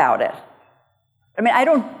think about it. I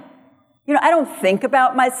don't think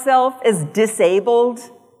about myself as disabled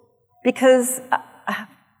because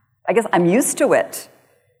I guess I'm used to it.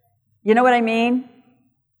 You know what I mean?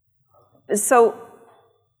 So,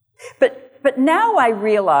 but now I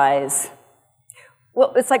realize,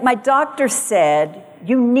 well, it's like my doctor said,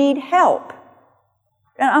 you need help.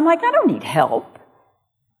 And I'm like, I don't need help.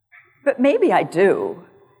 But maybe I do.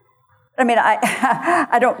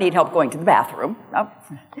 I don't need help going to the bathroom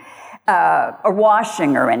or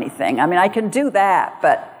washing or anything. I can do that,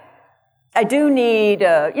 but I do need,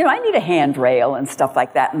 I need a handrail and stuff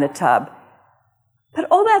like that in the tub. But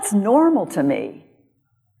all that's normal to me.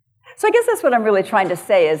 So I guess that's what I'm really trying to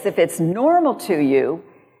say is if it's normal to you,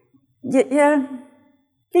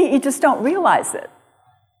 you just don't realize it.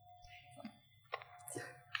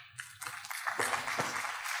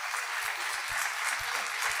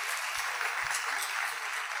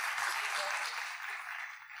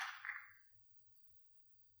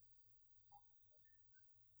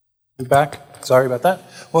 Back. Sorry about that.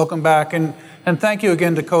 Welcome back, and thank you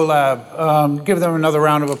again to CoLab. Give them another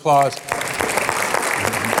round of applause.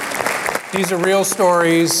 These are real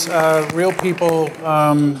stories, real people.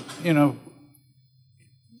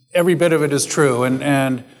 Every bit of it is true,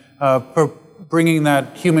 and bringing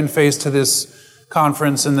that human face to this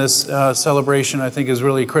conference and this celebration, I think, is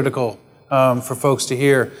really critical for folks to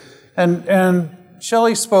hear. And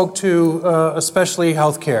Shelley spoke to especially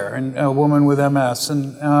healthcare and a woman with MS,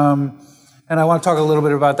 and I want to talk a little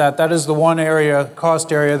bit about that. That is the one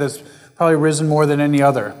cost area that's probably risen more than any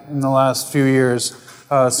other in the last few years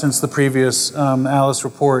since the previous ALICE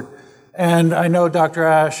report. And I know, Dr.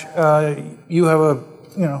 Ash, you have a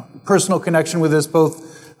personal connection with this,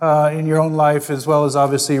 both in your own life as well as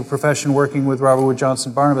obviously your profession working with Robert Wood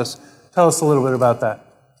Johnson Barnabas. Tell us a little bit about that.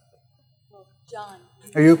 Well, John.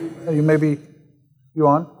 Are you maybe? You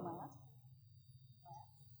on?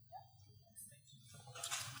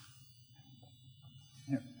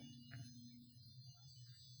 Yeah.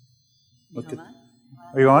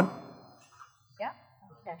 Are you on? Yeah.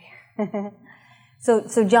 Okay.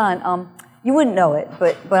 So John, you wouldn't know it,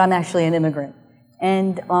 but I'm actually an immigrant,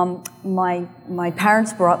 and my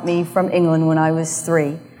parents brought me from England when I was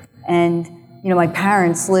 3, and my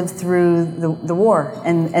parents lived through the war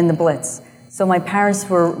and the Blitz. So my parents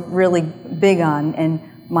were really big on, and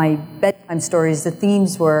my bedtime stories, the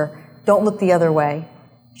themes were, don't look the other way,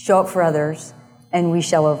 show up for others, and we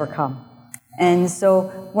shall overcome. And so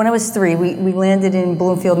when I was 3, we landed in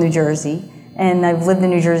Bloomfield, New Jersey, and I've lived in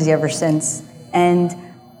New Jersey ever since. And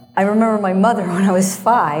I remember my mother, when I was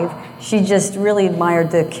 5, she just really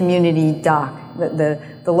admired the community doc, the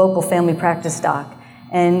local family practice doc.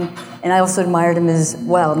 And I also admired him as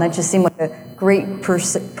well, and that just seemed like a great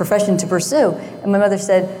profession to pursue. And my mother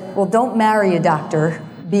said, well, don't marry a doctor,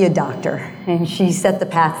 be a doctor. And she set the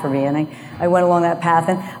path for me, and I went along that path.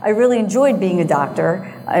 And I really enjoyed being a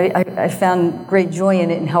doctor. I found great joy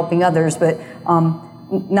in it and helping others, but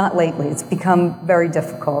not lately. It's become very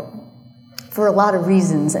difficult for a lot of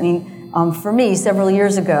reasons. I mean, for me, several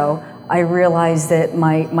years ago, I realized that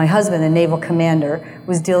my husband, a naval commander,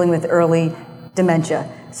 was dealing with early dementia.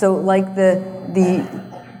 So like the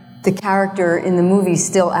character in the movie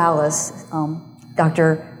Still Alice,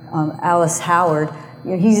 Dr. Alice Howard,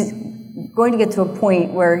 you know, he's going to get to a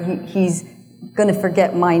point where he's going to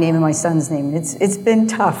forget my name and my son's name. It's been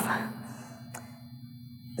tough.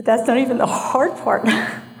 But that's not even the hard part.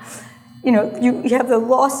 You know, you have the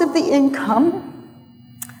loss of the income.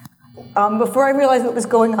 Before I realized what was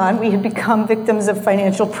going on, we had become victims of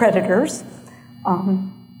financial predators.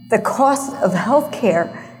 The cost of health care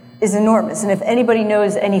is enormous. And if anybody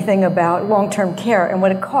knows anything about long-term care and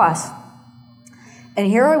what it costs, and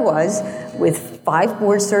here I was with 5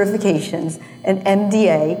 board certifications, an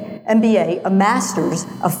MBA, a master's,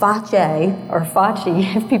 a FACE,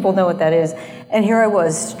 if people know what that is, and here I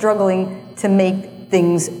was struggling to make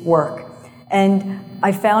things work. And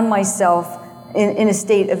I found myself in a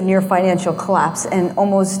state of near financial collapse and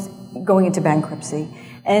almost going into bankruptcy.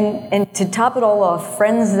 And to top it all off,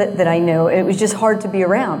 friends that I knew, it was just hard to be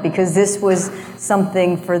around because this was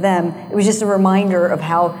something for them. It was just a reminder of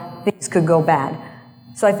how things could go bad.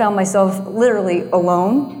 So I found myself literally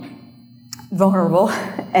alone, vulnerable,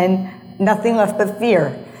 and nothing left but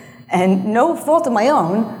fear. And no fault of my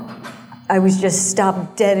own, I was just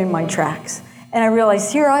stopped dead in my tracks. And I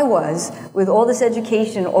realized here I was with all this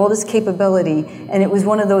education, all this capability, and it was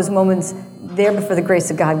one of those moments there before the grace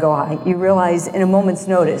of God go high. You realize in a moment's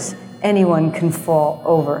notice, anyone can fall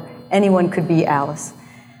over. Anyone could be Alice.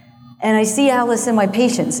 And I see Alice in my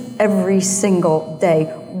patients every single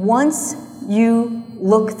day. Once you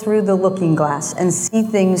look through the looking glass and see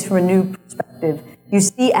things from a new perspective, you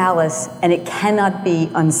see Alice, and it cannot be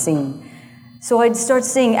unseen. So I'd start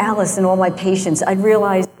seeing Alice in all my patients. I'd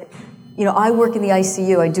realize that, you know, I work in the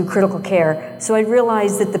ICU, I do critical care, so I'd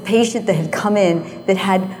realize that the patient that had come in that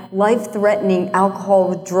had life-threatening alcohol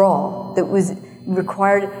withdrawal that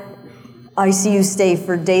required ICU stay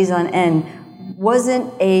for days on end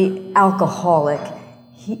wasn't an alcoholic.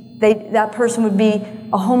 That person would be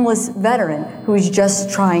a homeless veteran who was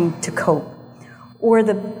just trying to cope. Or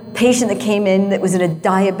the patient that came in that was in a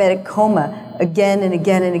diabetic coma again and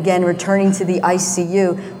again and again, returning to the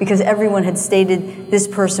ICU because everyone had stated this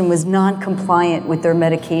person was non-compliant with their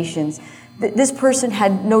medications. This person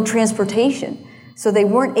had no transportation, so they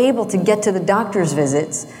weren't able to get to the doctor's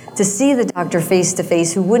visits, to see the doctor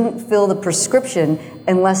face-to-face who wouldn't fill the prescription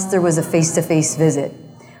unless there was a face-to-face visit.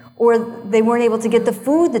 Or they weren't able to get the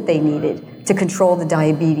food that they needed to control the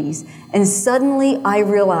diabetes. And suddenly I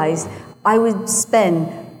realized I would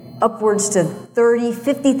spend upwards to $30,000,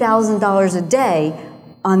 $50,000 a day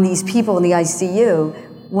on these people in the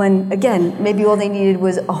ICU when, again, maybe all they needed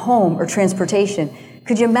was a home or transportation.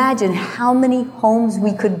 Could you imagine how many homes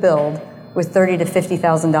we could build with $30,000 to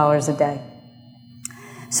 $50,000 a day?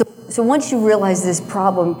 So once you realize this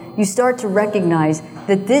problem, you start to recognize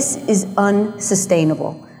that this is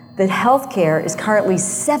unsustainable, that healthcare is currently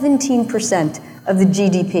 17% of the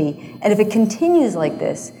GDP. And if it continues like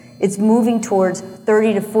this, it's moving towards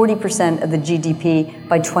 30 to 40% of the GDP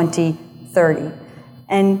by 2030.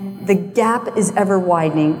 And the gap is ever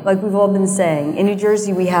widening, like we've all been saying. In New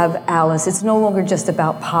Jersey, we have Alice. It's no longer just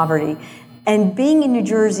about poverty. And being in New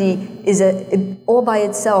Jersey is all by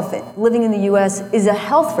itself, living in the U.S., is a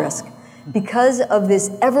health risk. Because of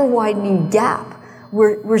this ever-widening gap,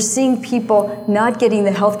 we're seeing people not getting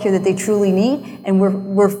the health care that they truly need, and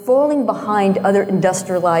we're falling behind other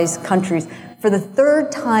industrialized countries. For the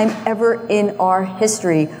 3rd time ever in our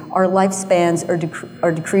history, our lifespans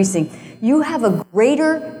are decreasing. You have a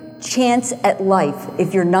greater chance at life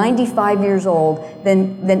if you're 95 years old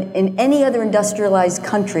than in any other industrialized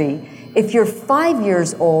country. If you're 5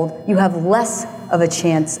 years old, you have less of a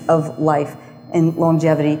chance of life and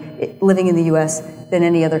longevity living in the U.S. than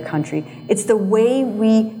any other country. It's the way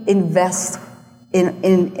we invest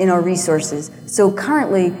in our resources. So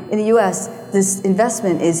currently in the U.S., this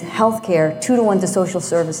investment is healthcare 2-to-1 to social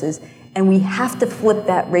services, and we have to flip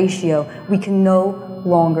that ratio. We can no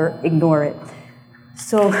longer ignore it.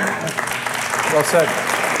 So, well said.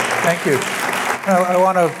 Thank you. I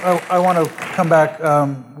want to come back.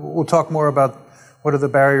 We'll talk more about what are the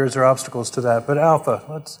barriers or obstacles to that. But Alpha,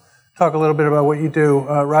 let's talk a little bit about what you do.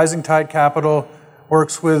 Rising Tide Capital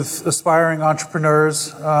works with aspiring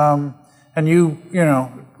entrepreneurs, and you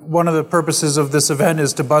know, one of the purposes of this event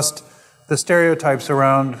is to bust the stereotypes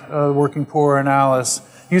around working poor and Alice.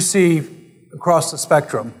 You see across the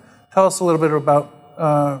spectrum. Tell us a little bit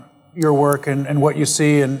about your work and what you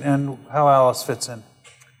see and how Alice fits in.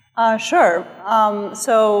 Sure.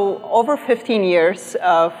 So over 15 years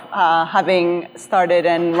of having started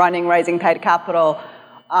and running Rising Tide Capital,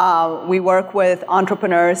 we work with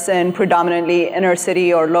entrepreneurs in predominantly inner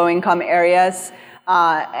city or low-income areas.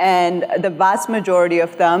 And the vast majority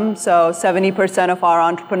of them, so 70% of our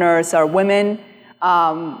entrepreneurs are women.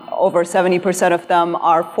 Over 70% of them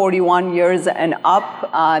are 41 years and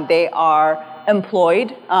up. They are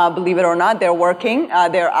employed, believe it or not. They're working.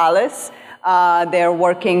 They're Alice. They're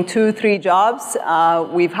working 2-3 jobs.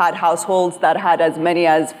 We've had households that had as many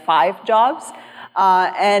as 5 jobs.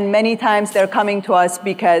 And many times they're coming to us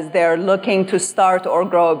because they're looking to start or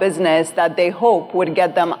grow a business that they hope would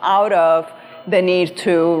get them out of the need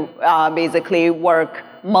to basically work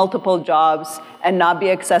multiple jobs and not be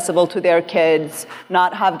accessible to their kids,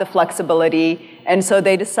 not have the flexibility. And so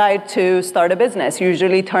they decide to start a business,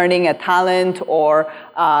 usually turning a talent or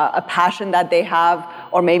a passion that they have,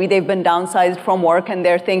 or maybe they've been downsized from work and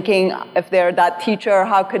they're thinking, if they're that teacher,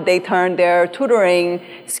 how could they turn their tutoring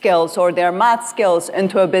skills or their math skills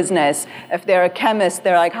into a business? If they're a chemist,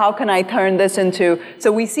 they're like, how can I turn this into?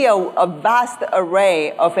 So we see a vast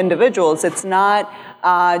array of individuals. It's not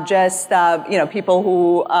just people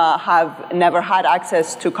who have never had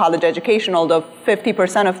access to college education, although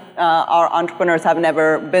 50% of our entrepreneurs have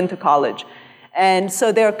never been to college. And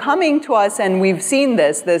so they're coming to us, and we've seen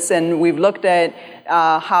this, and we've looked at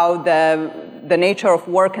how the nature of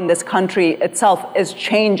work in this country itself is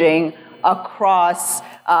changing across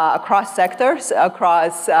sectors,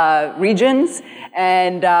 across regions,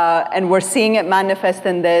 and we're seeing it manifest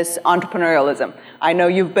in this entrepreneurialism. I know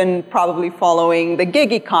you've been probably following the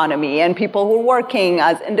gig economy and people who are working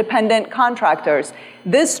as independent contractors.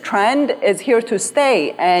 This trend is here to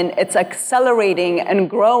stay, and it's accelerating and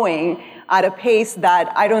growing at a pace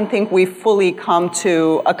that I don't think we've fully come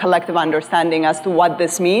to a collective understanding as to what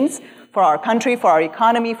this means for our country, for our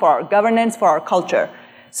economy, for our governance, for our culture.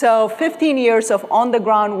 So 15 years of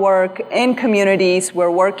on-the-ground work in communities.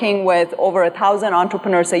 We're working with over 1,000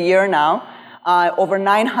 entrepreneurs a year now. Over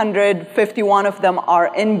 951 of them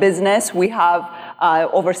are in business. We have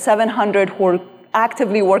over 700 who are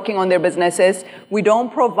actively working on their businesses. We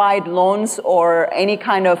don't provide loans or any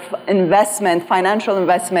kind of investment, financial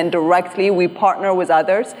investment directly. We partner with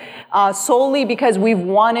others solely because we've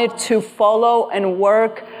wanted to follow and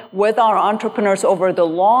work with our entrepreneurs over the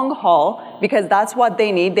long haul, because that's what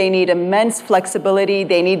they need. They need immense flexibility.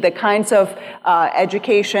 They need the kinds of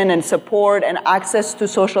education and support and access to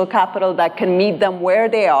social capital that can meet them where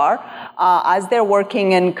they are as they're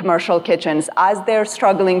working in commercial kitchens, as they're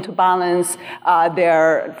struggling to balance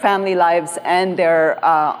their family lives and their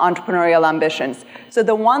entrepreneurial ambitions. So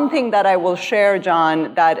the one thing that I will share,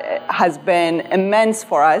 John, that has been immense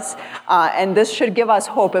for us, and this should give us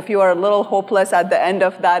hope if you are a little hopeless at the end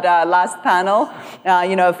of that last panel,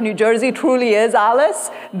 if New Jersey truly is Alice,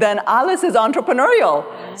 then Alice is entrepreneurial.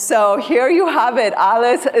 So here you have it.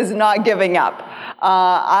 Alice is not giving up.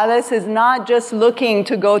 Alice is not just looking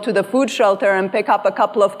to go to the food shelter and pick up a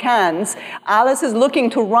couple of cans. Alice is looking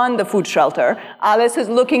to run the food shelter. Alice is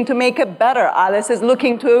looking to make it better. Alice is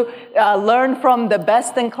looking to learn from the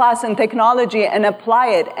best in class in technology and apply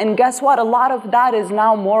it. And guess what? A lot of that is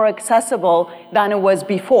now more accessible than it was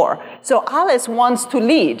before. So Alice wants to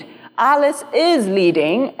lead. Alice is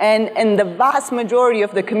leading, and in the vast majority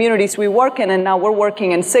of the communities we work in, and now we're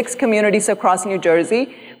working in 6 communities across New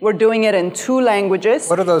Jersey. We're doing it in 2 languages.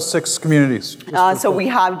 What are those 6 communities? So we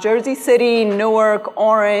have Jersey City, Newark,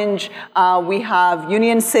 Orange, we have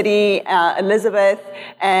Union City, Elizabeth,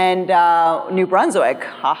 and New Brunswick.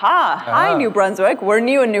 Hi, New Brunswick. We're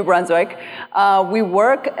new in New Brunswick. We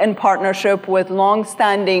work in partnership with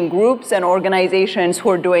long-standing groups and organizations who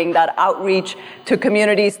are doing that outreach to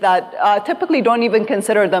communities that typically don't even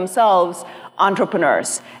consider themselves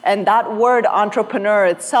entrepreneurs. And that word entrepreneur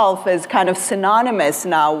itself is kind of synonymous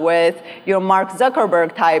now with your Mark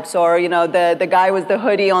Zuckerberg types, or the guy with the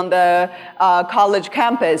hoodie on the college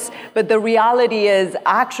campus. But the reality is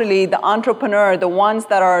actually the entrepreneur, the ones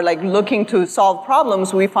that are like looking to solve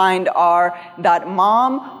problems, we find are that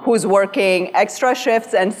mom who's working extra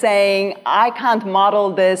shifts and saying, I can't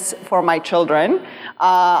model this for my children.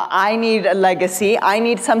 I need a legacy. I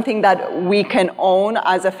need something that we can own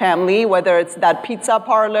as a family, whether it's that pizza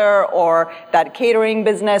parlor or that catering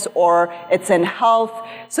business or it's in health.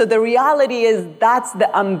 So the reality is that's the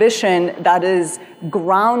ambition that is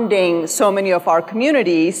grounding so many of our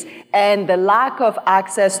communities, and the lack of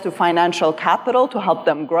access to financial capital to help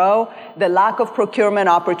them grow, the lack of procurement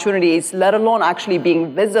opportunities, let alone actually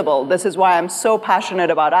being visible. This is why I'm so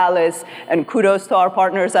passionate about Alice, and kudos to our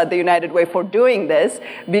partners at the United Way for doing this,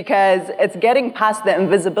 because it's getting past the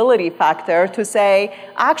invisibility factor to say,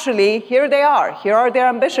 actually, here they are. Here are their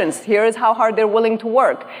ambitions. Here is how hard they're willing to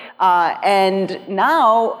work. And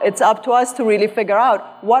now it's up to us to really figure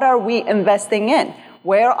out, what are we investing in?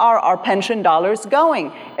 Where are our pension dollars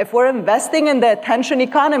going? If we're investing in the attention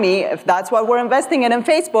economy, if that's what we're investing in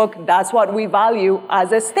Facebook, that's what we value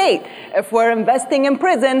as a state. If we're investing in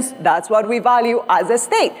prisons, that's what we value as a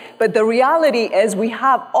state. But the reality is we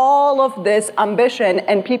have all of this ambition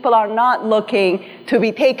and people are not looking to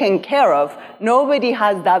be taken care of. Nobody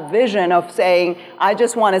has that vision of saying, I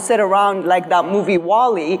just want to sit around like that movie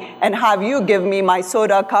WALL-E and have you give me my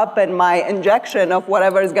soda cup and my injection of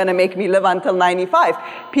whatever is going to make me live until 95.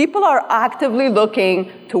 People are actively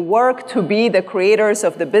looking to work to be the creators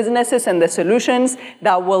of the businesses and the solutions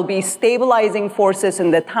that will be stabilizing forces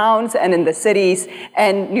in the towns and in the cities,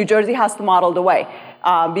 and New Jersey has to model the way.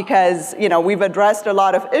 Because we've addressed a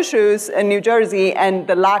lot of issues in New Jersey, and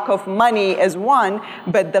the lack of money is one,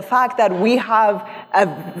 but the fact that we have a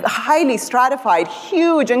highly stratified,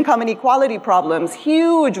 huge income inequality problems,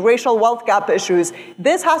 huge racial wealth gap issues,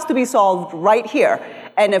 this has to be solved right here.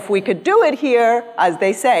 And if we could do it here, as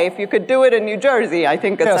they say, if you could do it in New Jersey, I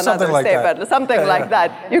think it's another statement, something like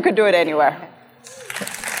that, you could do it anywhere.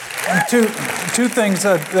 Two things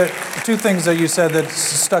that you said that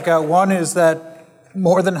stuck out. One is that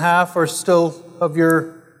more than half of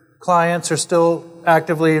your clients are still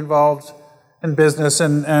actively involved in business,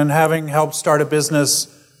 and having helped start a business,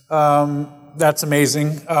 that's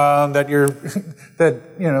amazing.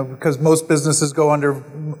 Because most businesses go under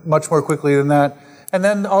much more quickly than that. And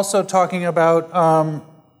then also talking about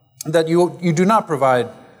that you do not provide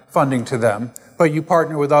funding to them, but you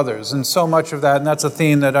partner with others, and so much of that, and that's a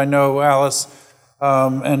theme that I know Alice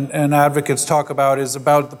and advocates talk about, is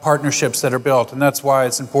about the partnerships that are built, and that's why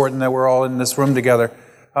it's important that we're all in this room together.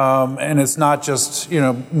 And it's not just,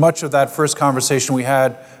 much of that first conversation we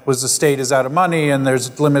had was the state is out of money and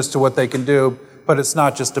there's limits to what they can do, but it's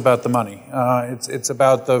not just about the money. It's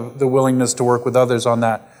about the willingness to work with others on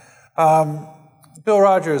that. Bill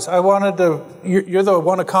Rogers, you're the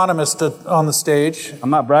one economist on the stage.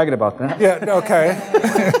 I'm not bragging about that. Yeah, okay.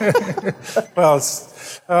 Well,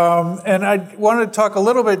 and I wanted to talk a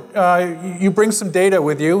little bit, you bring some data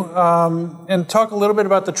with you, and talk a little bit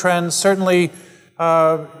about the trends, certainly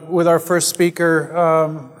with our first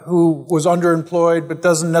speaker who was underemployed, but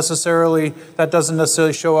doesn't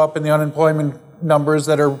necessarily show up in the unemployment numbers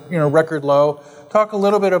that are record low. Talk a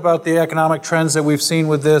little bit about the economic trends that we've seen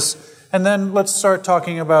with this, and then let's start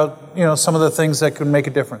talking about some of the things that can make a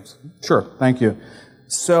difference. Sure, thank you.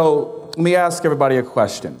 So let me ask everybody a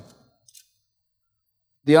question.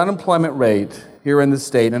 The unemployment rate here in the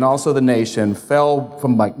state and also the nation fell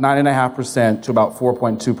from like 9.5% to about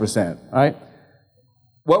 4.2%, right?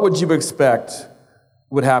 What would you expect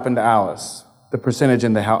would happen to Alice, the percentage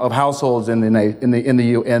of households in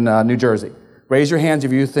New Jersey? Raise your hands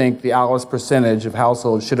if you think the Alice percentage of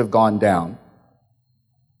households should have gone down.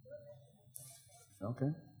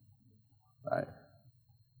 Okay. Right.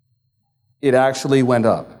 It actually went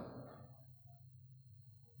up.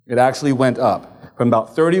 It actually went up from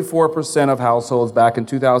about 34% of households back in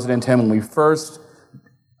 2010 when we first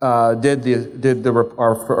did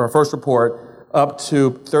our first report, up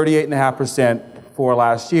to 38.5% for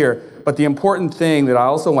last year. But the important thing that I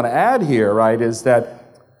also want to add here, right, is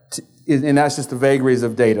that, and that's just the vagaries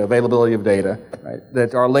of data, availability of data, right,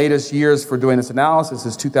 that our latest years for doing this analysis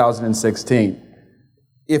is 2016.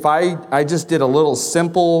 If I just did a little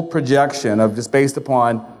simple projection of just based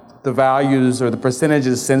upon the values or the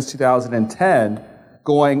percentages since 2010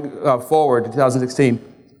 going forward to 2016,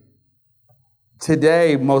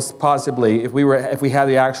 today, most possibly, if we had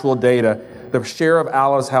the actual data, the share of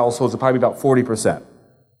Alice households would probably be about 40%.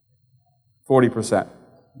 40%.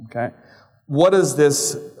 Okay. What is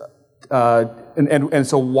this?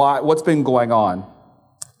 So what's been going on?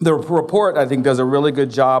 The report, I think, does a really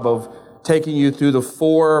good job of taking you through the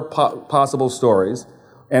four possible stories,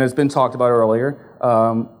 and it's been talked about earlier.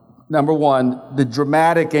 Number one, the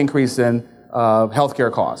dramatic increase in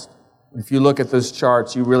healthcare costs. If you look at those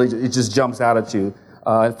charts, it just jumps out at you,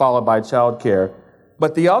 followed by childcare.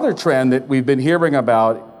 But the other trend that we've been hearing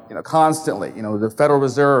about, constantly, the Federal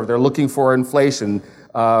Reserve, they're looking for inflation.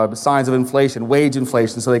 signs of inflation, wage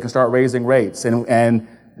inflation, so they can start raising rates. And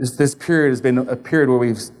this period has been a period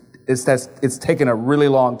where it's taken a really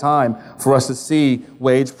long time for us to see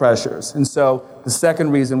wage pressures. And so the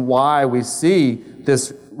second reason why we see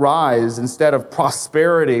this rise, instead of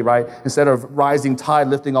prosperity, right, instead of rising tide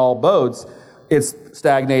lifting all boats, it's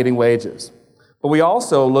stagnating wages. But we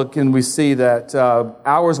also look and we see that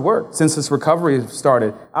hours worked, since this recovery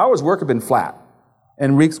started, hours worked have been flat,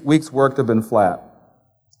 and weeks worked have been flat.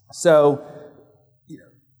 So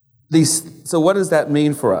what does that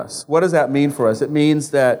mean for us? What does that mean for us? It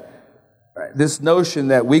means that this notion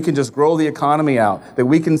that we can just grow the economy out, that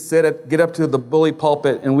we can get up to the bully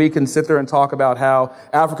pulpit and we can sit there and talk about how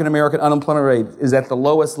African American unemployment rate is at the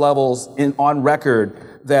lowest levels on record,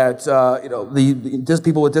 that just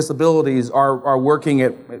people with disabilities are working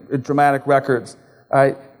at dramatic records.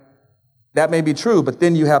 Right? That may be true, but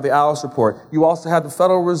then you have the Alice report. You also have the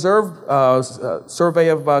Federal Reserve survey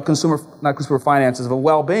of consumer finances, of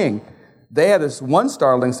well-being. They had this one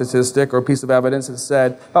startling statistic or piece of evidence that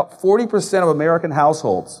said about 40% of American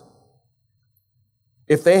households,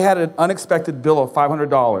 if they had an unexpected bill of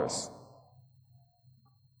 $500,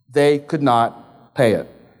 they could not pay it.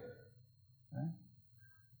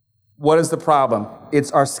 What is the problem?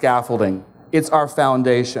 It's our scaffolding. It's our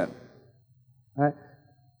foundation. Right?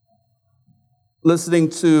 Listening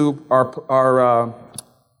to our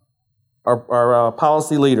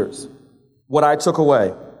policy leaders, what I took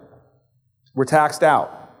away: we're taxed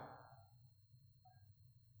out.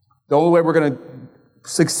 The only way we're going to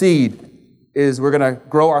succeed is we're going to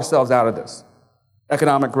grow ourselves out of this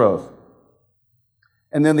economic growth.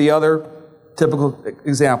 And then the other typical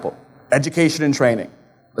example: education and training.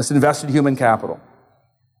 Let's invest in human capital.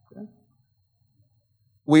 Okay.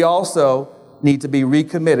 We also need to be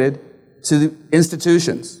recommitted to the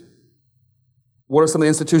institutions. What are some of the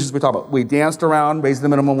institutions we talk about? We danced around raising the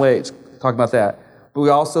minimum wage, talking about that. But we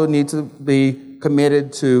also need to be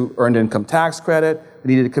committed to earned income tax credit.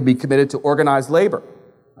 We need to be committed to organized labor.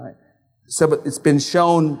 Right? So it's been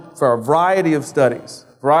shown for a variety of studies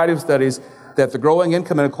that the growing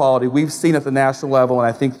income inequality we've seen at the national level, and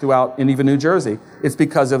I think throughout, and even New Jersey, it's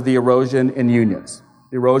because of the erosion in unions,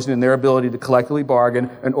 the erosion in their ability to collectively bargain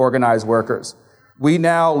and organize workers. We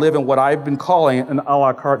now live in what I've been calling an a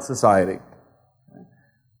la carte society.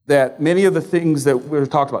 That many of the things that we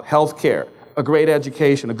talked about, healthcare, a great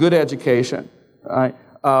education, a good education, right?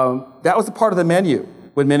 That was a part of the menu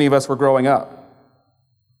when many of us were growing up.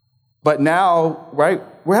 But now, right,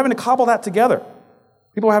 we're having to cobble that together.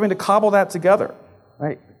 People are having to cobble that together,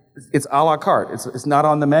 right? It's a la carte. It's not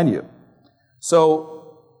on the menu.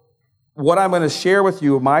 So what I'm going to share with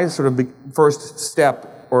you, my sort of first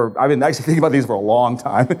step, or I've been actually thinking about these for a long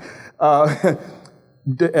time, but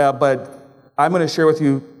I'm going to share with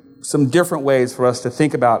you some different ways for us to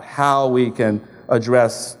think about how we can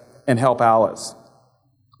address and help Alice.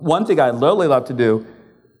 One thing I'd really love to do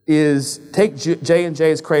is take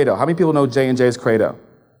J&J's credo. How many people know J&J's credo?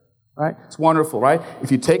 Right? It's wonderful, right?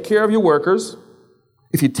 If you take care of your workers,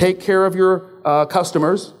 if you take care of your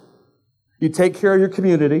customers, you take care of your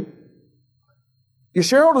community, your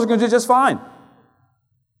shareholders are going to do just fine.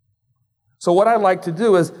 So what I'd like to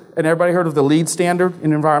do is, and everybody heard of the LEED standard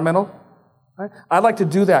in environmental? Right? I'd like to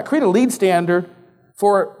do that. Create a LEED standard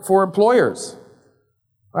for employers,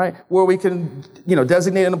 right? Where we can,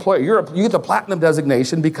 designate an employer. You get the platinum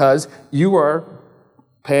designation because you are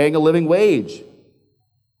paying a living wage.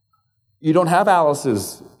 You don't have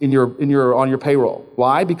Alice's on your payroll.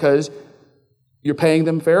 Why? Because you're paying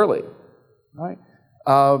them fairly, right?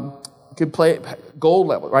 You could play gold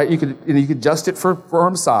level, right? You could adjust it for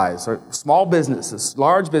firm size or small businesses,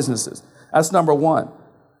 large businesses. That's number one.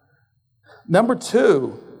 Number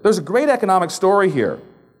two, there's a great economic story here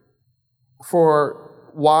for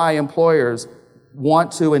why employers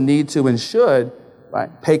want to and need to and should,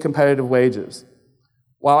 right, pay competitive wages.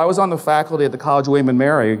 While I was on the faculty at the College of William &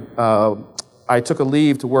 Mary, I took a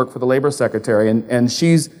leave to work for the labor secretary, and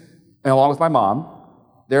she's, and along with my mom,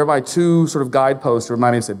 they're my two sort of guideposts to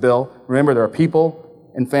remind me, said, Bill, remember there are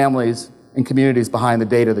people and families and communities behind the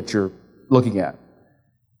data that you're looking at.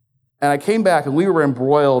 And I came back and we were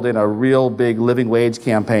embroiled in a real big living wage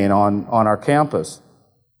campaign on our campus.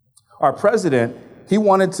 Our president, he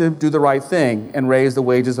wanted to do the right thing and raise the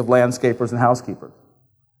wages of landscapers and housekeepers.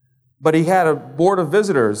 But he had a board of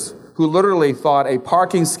visitors who literally thought a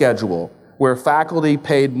parking schedule where faculty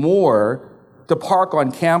paid more to park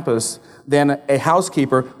on campus than a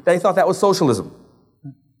housekeeper, they thought that was socialism.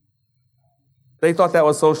 They thought that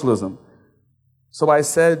was socialism. So I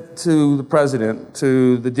said to the president,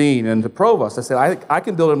 to the dean, and the provost, I said, I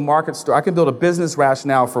can build a market store, I can build a business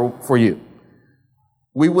rationale for you.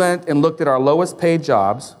 We went and looked at our lowest paid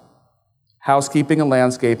jobs, housekeeping and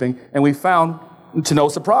landscaping, and we found, to no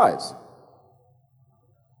surprise,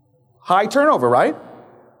 high turnover, right?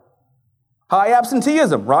 High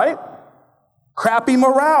absenteeism, right? Crappy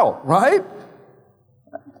morale, right?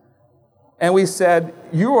 And we said,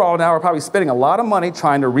 you all now are probably spending a lot of money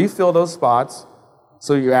trying to refill those spots.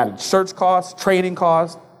 So you added search costs, training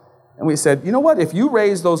costs. And we said, you know what, if you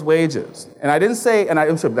raise those wages, and I didn't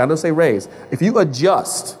say raise, if you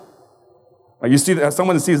adjust, you see,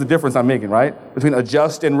 someone sees the difference I'm making, right? Between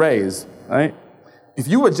adjust and raise, right? If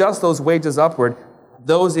you adjust those wages upward,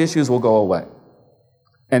 those issues will go away.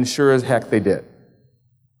 And sure as heck they did.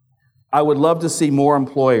 I would love to see more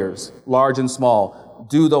employers, large and small,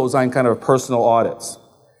 do those kind of personal audits.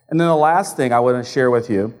 And then the last thing I want to share with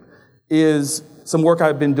you is some work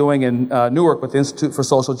I've been doing in Newark with the Institute for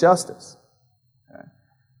Social Justice.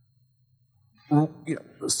 Okay.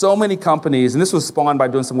 So many companies, and this was spawned by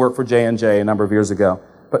doing some work for J&J a number of years ago,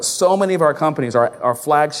 but so many of our companies, our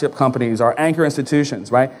flagship companies, our anchor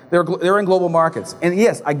institutions, right? They're in global markets. And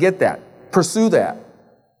yes, I get that. Pursue that.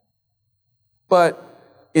 But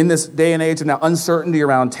in this day and age of now uncertainty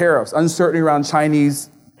around tariffs, uncertainty around Chinese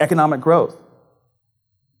economic growth,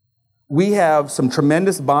 we have some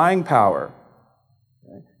tremendous buying power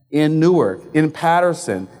in Newark, in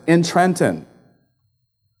Patterson, in Trenton,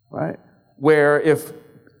 right? Where if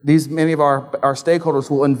many of our stakeholders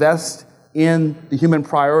will invest in the human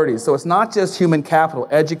priorities. So it's not just human capital,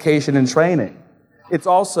 education and training. It's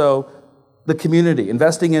also the community,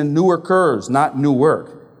 investing in Newarkers, not new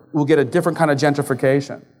work. We'll get a different kind of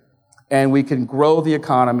gentrification. And we can grow the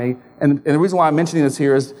economy. And the reason why I'm mentioning this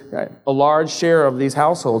here is a large share of these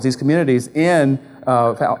households, these communities in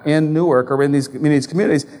Newark or in these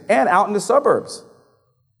communities and out in the suburbs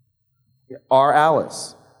are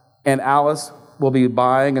Alice. And Alice will be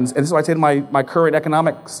buying, and this is what I say to my current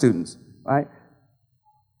economic students, right?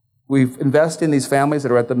 We've invested in these families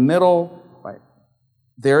that are at the middle, right?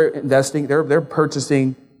 They're investing, they're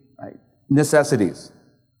purchasing, right, necessities,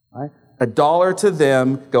 right? $1 to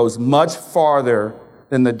them goes much farther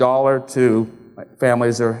than the $1 to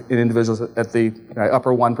families or individuals at the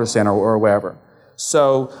upper 1% or wherever.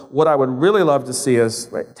 So what I would really love to see is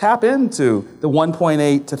tap into the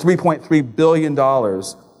 $1.8 to $3.3 billion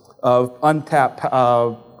of untapped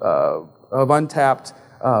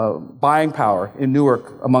buying power in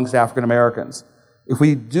Newark amongst African Americans. If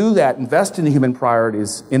we do that, invest in the human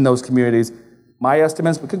priorities in those communities, my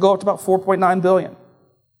estimates could go up to about $4.9 billion.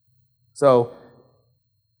 So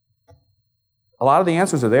a lot of the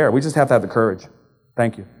answers are there. We just have to have the courage.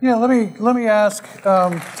 Thank you. Yeah, let me ask.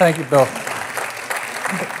 Thank you, Bill.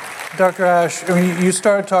 Dr. Ash, I mean, you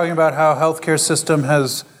started talking about how healthcare system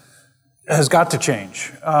has got to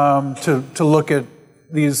change to look at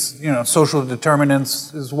these, social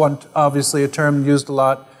determinants is one, obviously a term used a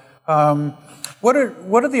lot. What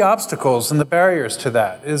are the obstacles and the barriers to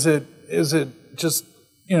that? Is it just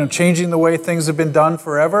changing the way things have been done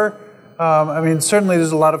forever? Certainly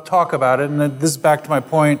there's a lot of talk about it, and this is back to my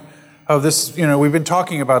point of this. We've been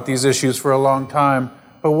talking about these issues for a long time,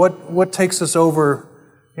 but what takes us over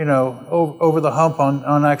the hump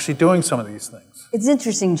on actually doing some of these things? It's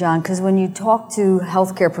interesting, John, because when you talk to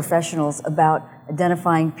healthcare professionals about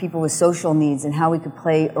identifying people with social needs and how we could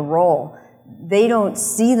play a role, they don't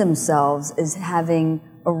see themselves as having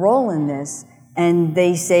a role in this, and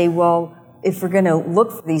they say, well, if we're going to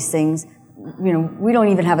look for these things, we don't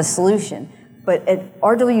even have a solution. But at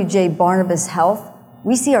RWJ Barnabas Health,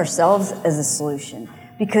 we see ourselves as a solution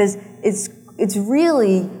because it's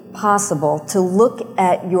really possible to look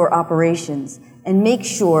at your operations and make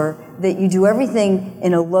sure that you do everything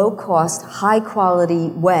in a low-cost, high-quality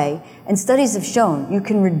way. And studies have shown you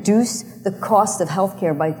can reduce the cost of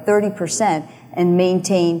healthcare by 30% and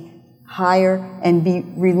maintain higher and be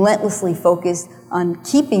relentlessly focused on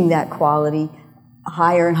keeping that quality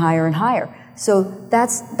higher and higher and higher. So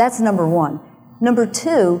that's number one. Number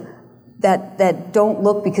two, that don't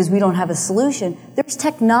look because we don't have a solution, there's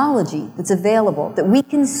technology that's available that we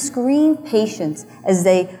can screen patients as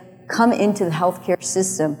they come into the healthcare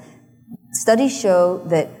system. Studies show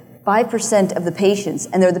that 5% of the patients,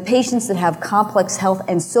 and they're the patients that have complex health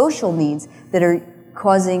and social needs that are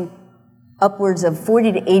causing upwards of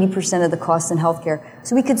 40 to 80% of the costs in healthcare.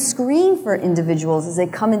 So we could screen for individuals as they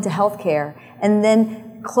come into healthcare and then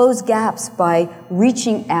close gaps by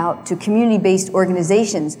reaching out to community-based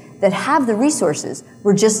organizations that have the resources.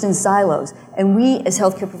 We're just in silos. And we, as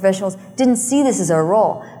healthcare professionals, didn't see this as our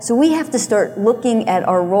role. So we have to start looking at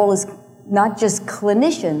our role as not just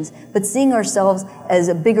clinicians, but seeing ourselves as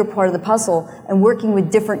a bigger part of the puzzle and working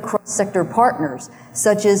with different cross-sector partners,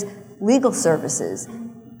 such as legal services,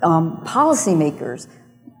 policymakers,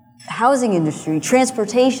 housing industry,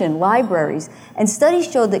 transportation, libraries. And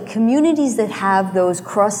studies show that communities that have those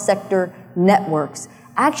cross-sector networks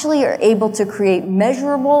actually are able to create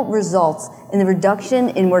measurable results in the reduction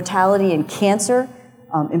in mortality in cancer,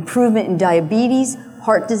 improvement in diabetes,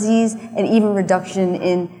 heart disease, and even reduction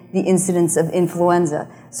in the incidence of influenza.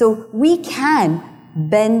 So we can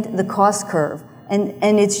bend the cost curve,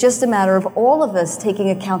 and it's just a matter of all of us taking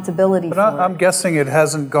accountability for it. I'm guessing it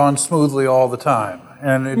hasn't gone smoothly all the time,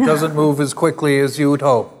 and it doesn't move as quickly as you would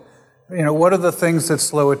hope. You know, what are the things that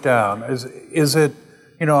slow it down? Is it,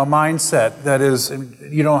 you know, a mindset that is,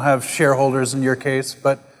 you don't have shareholders in your case,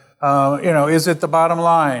 but you know, is it the bottom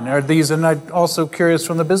line? Are these, and I'm also curious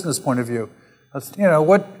from the business point of view, you know,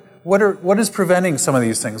 what is preventing some of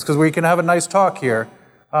these things? Because we can have a nice talk here,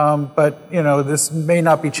 but you know, this may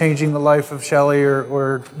not be changing the life of Shelley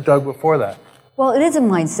or Doug before that. Well, it is a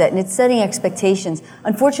mindset, and it's setting expectations.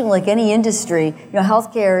 Unfortunately, like any industry, you know,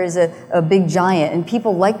 healthcare is a big giant, and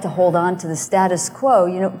people like to hold on to the status quo.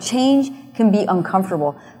 You know, change can be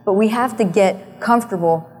uncomfortable, but we have to get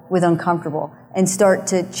comfortable with uncomfortable and start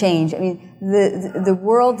to change. I mean, the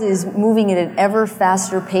world is moving at an ever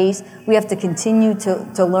faster pace. We have to continue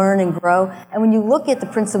to learn and grow. And when you look at the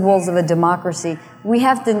principles of a democracy, we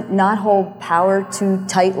have to not hold power too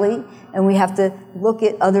tightly, and we have to look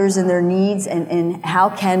at others and their needs and how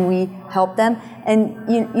can we help them. And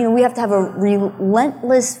you know, we have to have a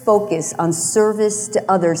relentless focus on service to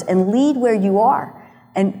others and lead where you are,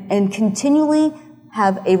 and continually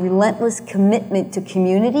have a relentless commitment to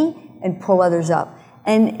community and pull others up.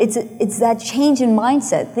 And it's that change in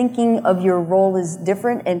mindset, thinking of your role as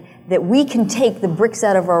different, and that we can take the bricks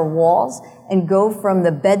out of our walls and go from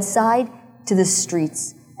the bedside to the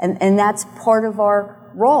streets. And that's part of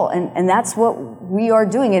our role, and that's what we are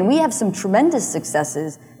doing. And we have some tremendous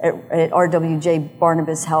successes at RWJ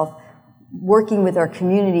Barnabas Health, working with our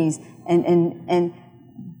communities and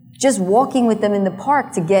just walking with them in the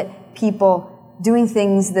park to get people doing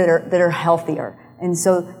things that are healthier. And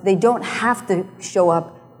so they don't have to show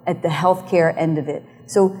up at the healthcare end of it.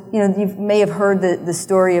 So, you know, you may have heard the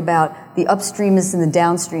story about the upstreamists and the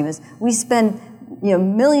downstreamists. We spend, you know,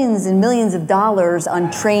 millions and millions of dollars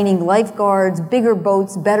on training lifeguards, bigger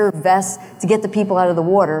boats, better vests to get the people out of the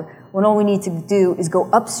water, when all we need to do is go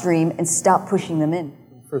upstream and stop pushing them in.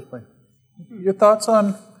 First point. Your thoughts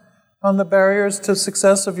on the barriers to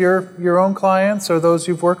success of your own clients or those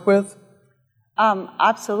you've worked with?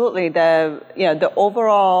 Absolutely. The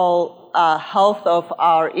overall health of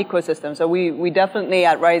our ecosystem. So we definitely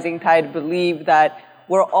at Rising Tide believe that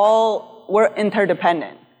we're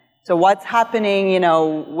interdependent. So what's happening, you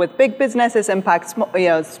know, with big businesses impacts, you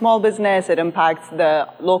know, small business. It impacts the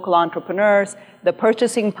local entrepreneurs. The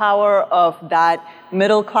purchasing power of that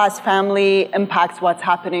middle class family impacts what's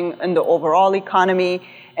happening in the overall economy.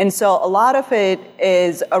 And so a lot of it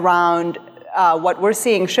is around what we're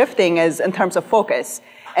seeing shifting is in terms of focus.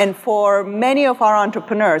 And for many of our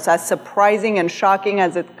entrepreneurs, as surprising and shocking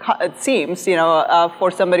as it seems, you know,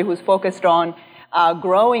 for somebody who's focused on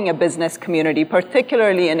growing a business community,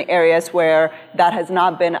 particularly in areas where that has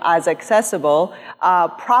not been as accessible,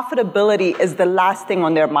 profitability is the last thing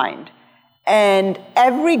on their mind. And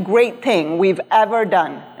every great thing we've ever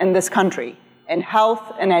done in this country, in health,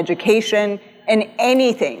 in education, in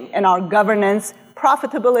anything, in our governance,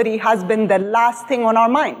 profitability has been the last thing on our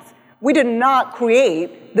minds. We did not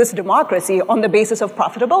create this democracy on the basis of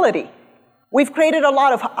profitability. We've created a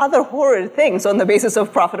lot of other horrid things on the basis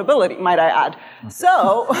of profitability, might I add.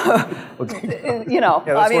 So, you know,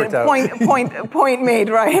 yeah, I mean, point made,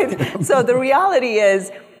 right? So the reality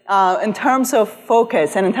is, in terms of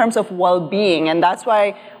focus and in terms of well-being, and that's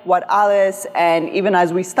why what Alice, and even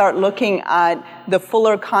as we start looking at the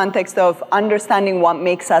fuller context of understanding what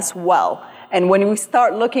makes us well, and when we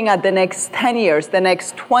start looking at the next 10 years, the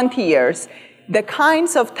next 20 years, the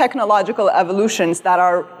kinds of technological evolutions that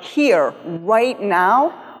are here right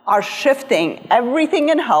now are shifting everything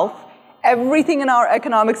in health, everything in our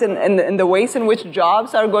economics, and the ways in which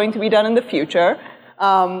jobs are going to be done in the future.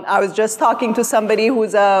 I was just talking to somebody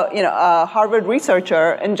who's a Harvard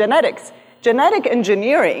researcher in genetics. Genetic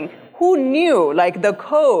engineering, who knew, like, the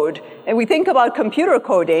code, and we think about computer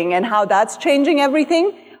coding and how that's changing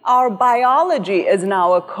everything. Our biology is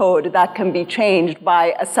now a code that can be changed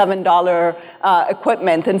by a $7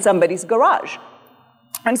 equipment in somebody's garage.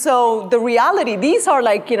 And so the reality, these are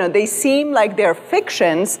like, you know, they seem like they're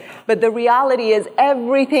fictions, but the reality is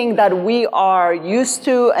everything that we are used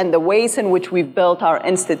to and the ways in which we've built our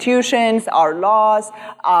institutions, our laws,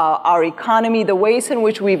 our economy, the ways in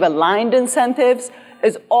which we've aligned incentives,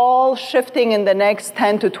 is all shifting in the next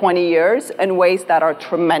 10 to 20 years in ways that are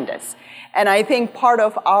tremendous. And I think part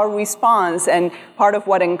of our response and part of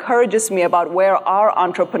what encourages me about where our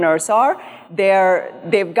entrepreneurs are,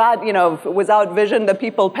 they've got, without vision, the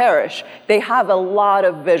people perish. They have a lot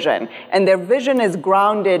of vision. And their vision is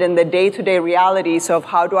grounded in the day-to-day realities of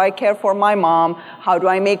how do I care for my mom? How do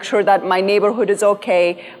I make sure that my neighborhood is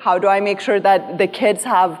okay? How do I make sure that the kids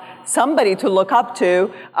have somebody to look up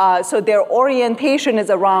to? So their orientation is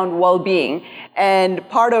around well-being. And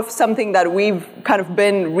part of something that we've kind of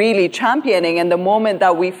been really championing, and the moment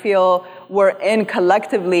that we feel we're in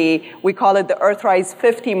collectively, we call it the Earthrise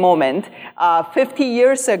 50 moment. 50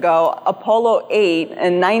 years ago, Apollo 8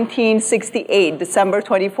 in 1968, December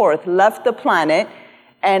 24th, left the planet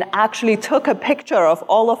and actually took a picture of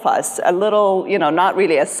all of us, a little, not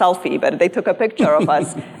really a selfie, but they took a picture of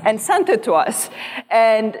us and sent it to us.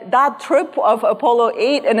 And that trip of Apollo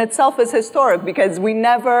 8 in itself is historic because we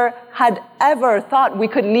never had ever thought we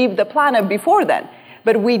could leave the planet before then.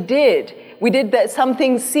 But we did. We did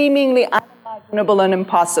something seemingly unimaginable and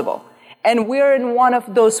impossible. And we're in one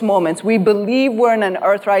of those moments. We believe we're in an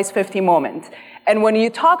Earthrise 50 moment. And when you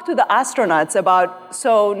talk to the astronauts about,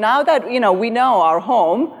 so now that we know our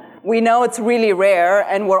home, we know it's really rare,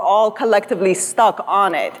 and we're all collectively stuck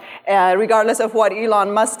on it. Regardless of what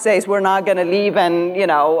Elon Musk says, we're not going to leave and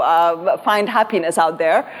find happiness out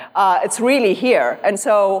there. It's really here. And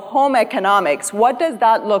so home economics, what does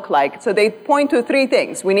that look like? So they point to three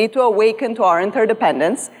things. We need to awaken to our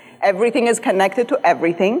interdependence. Everything is connected to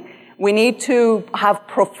everything. We need to have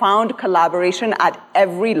profound collaboration at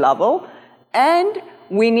every level. And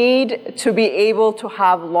we need to be able to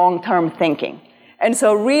have long-term thinking. And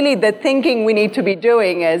so really the thinking we need to be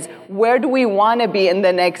doing is, where do we want to be in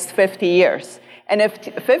the next 50 years? And if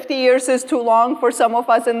 50 years is too long for some of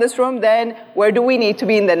us in this room, then where do we need to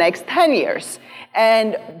be in the next 10 years?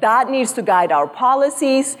 And that needs to guide our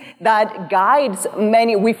policies. That guides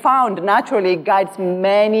we found naturally guides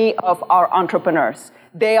many of our entrepreneurs.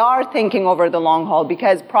 They are thinking over the long haul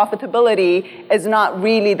because profitability is not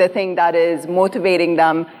really the thing that is motivating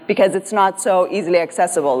them because it's not so easily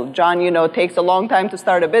accessible. John, it takes a long time to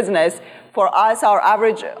start a business. For us, our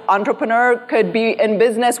average entrepreneur could be in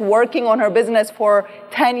business, working on her business for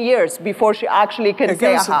 10 years before she actually can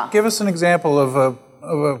say, aha. Give us an example of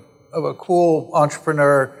a cool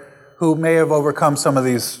entrepreneur who may have overcome some of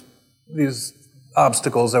these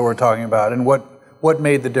obstacles that we're talking about, and what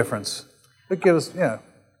made the difference. Give us,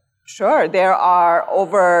 Sure, there are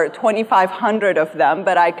over 2,500 of them,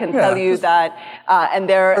 but I can tell you that, and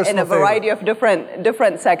they're in a variety of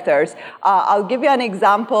different sectors. I'll give you an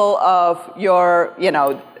example of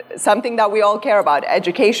something that we all care about,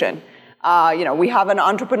 education. We have an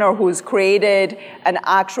entrepreneur who's created an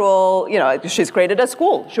actual, she's created a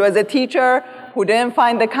school. She was a teacher who didn't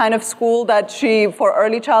find the kind of school that for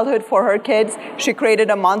early childhood for her kids. She created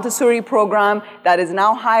a Montessori program that is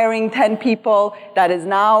now hiring 10 people, that is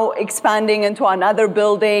now expanding into another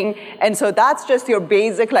building. And so that's just your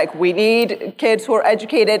basic, we need kids who are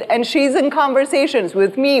educated. And she's in conversations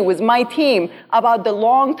with me, with my team, about the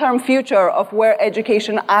long-term future of where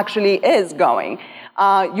education actually is going.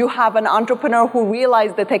 You have an entrepreneur who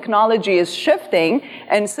realized the technology is shifting,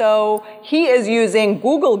 and so he is using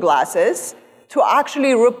Google Glasses to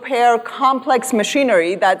actually repair complex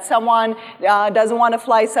machinery that someone doesn't want to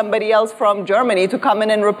fly somebody else from Germany to come in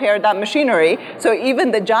and repair that machinery. So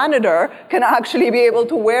even the janitor can actually be able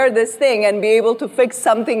to wear this thing and be able to fix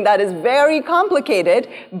something that is very complicated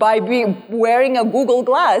by wearing a Google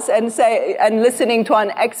Glass and listening to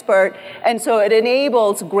an expert. And so it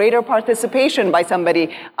enables greater participation by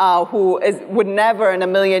somebody who would never in a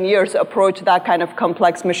million years approach that kind of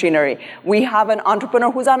complex machinery. We have an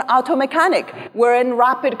entrepreneur who's an auto mechanic. We're in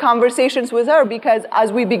rapid conversations with her because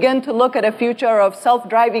as we begin to look at a future of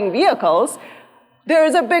self-driving vehicles, there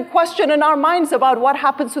is a big question in our minds about what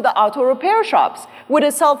happens to the auto repair shops. Would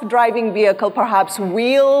a self-driving vehicle perhaps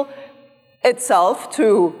wheel itself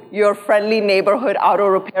to your friendly neighborhood auto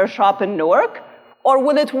repair shop in Newark? Or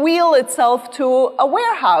will it wheel itself to a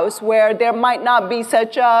warehouse where there might not be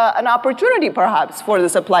such an opportunity, perhaps, for the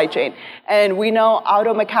supply chain? And we know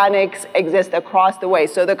auto mechanics exist across the way.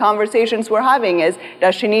 So the conversations we're having is,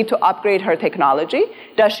 does she need to upgrade her technology?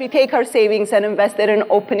 Does she take her savings and invest it in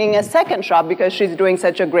opening a second shop because she's doing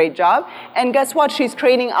such a great job? And guess what? She's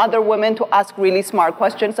training other women to ask really smart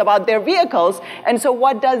questions about their vehicles. And so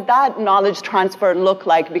what does that knowledge transfer look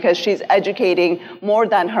like? Because she's educating more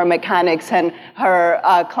than her mechanics and her her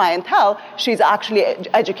clientele, she's actually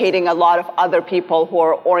educating a lot of other people who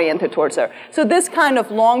are oriented towards her. So this kind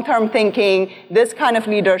of long-term thinking, this kind of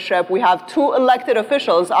leadership, we have 2 elected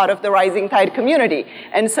officials out of the Rising Tide community.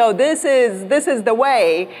 And so this is the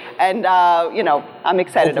way, and I'm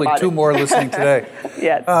excited Hopefully about it. Hopefully 2 more listening today.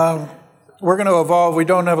 Yes. We're going to evolve. We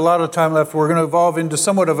don't have a lot of time left. We're going to evolve into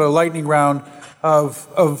somewhat of a lightning round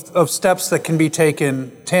of steps that can be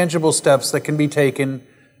taken, tangible steps that can be taken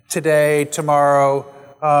today, tomorrow,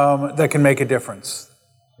 that can make a difference.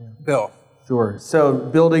 Bill. Sure. So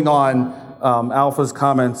building on Alpha's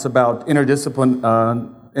comments about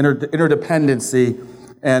interdependency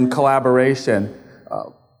and collaboration,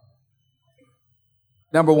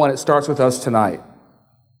 number one, it starts with us tonight.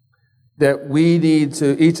 That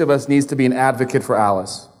each of us needs to be an advocate for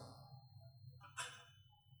Alice.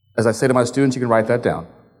 As I say to my students, you can write that down.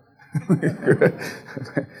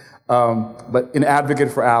 But an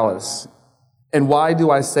advocate for Alice. And why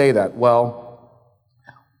do I say that? Well,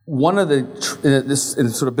 one of and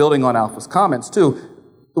sort of building on Alpha's comments too,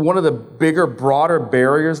 one of the bigger, broader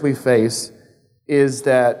barriers we face is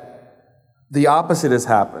that the opposite has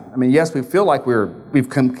happened. I mean, yes, we feel like we've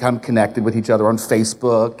become connected with each other on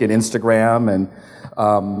Facebook and Instagram, and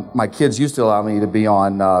my kids used to allow me to be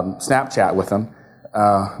on Snapchat with them,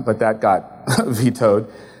 but that got vetoed.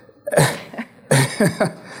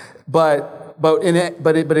 But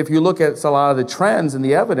if you look at a lot of the trends and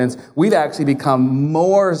the evidence, we've actually become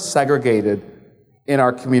more segregated in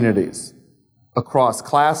our communities, across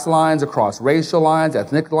class lines, across racial lines,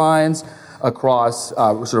 ethnic lines, across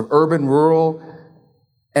sort of urban, rural.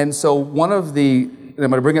 And so and I'm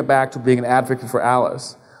going to bring it back to being an advocate for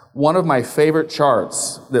Alice. One of my favorite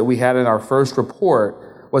charts that we had in our first report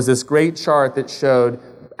was this great chart that showed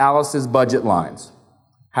Alice's budget lines: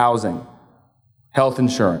 housing, health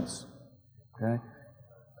insurance, okay,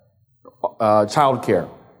 childcare.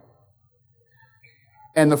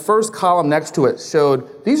 And the first column next to it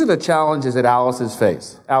showed these are the challenges that Alice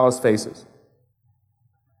faces.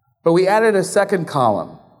 But we added a second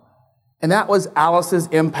column, and that was Alice's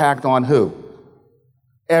impact on who?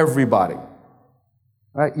 Everybody.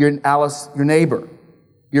 Right? Your neighbor,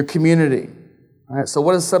 your community. Right? So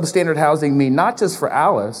what does substandard housing mean? Not just for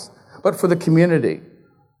Alice, but for the community.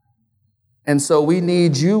 And so we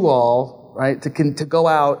need you all, right, to go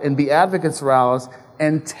out and be advocates for Alice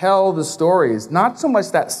and tell the stories. Not so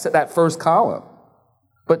much that first column,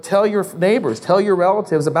 but tell your neighbors, tell your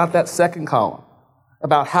relatives about that second column,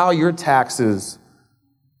 about how your taxes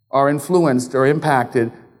are influenced or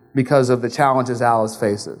impacted because of the challenges Alice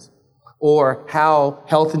faces, or how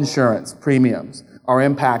health insurance premiums are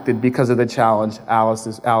impacted because of the challenge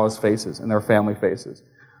Alice faces and their family faces.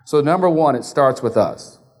 So number one, it starts with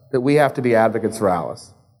us, that we have to be advocates for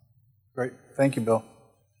Alice. Great. Thank you, Bill.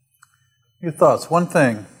 Your thoughts? One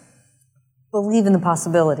thing. Believe in the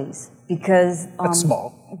possibilities, because that's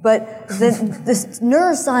small. But the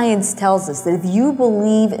neuroscience tells us that if you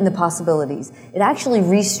believe in the possibilities, it actually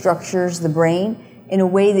restructures the brain in a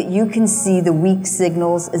way that you can see the weak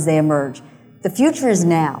signals as they emerge. The future is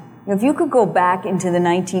now. If you could go back into the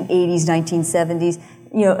 1980s, 1970s,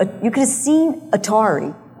 you could have seen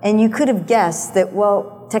Atari, and you could have guessed that,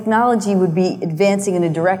 well, technology would be advancing in a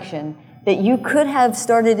direction that you could have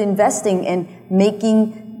started investing and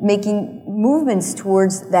making movements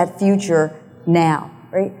towards that future now.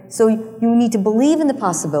 Right? So you need to believe in the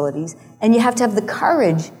possibilities, and you have to have the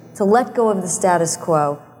courage to let go of the status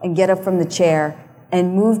quo and get up from the chair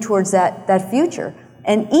and move towards that future.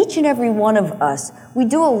 And each and every one of us, we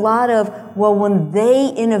do a lot of, well, when they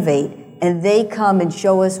innovate and they come and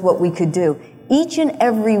show us what we could do, each and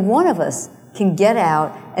every one of us can get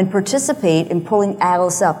out and participate in pulling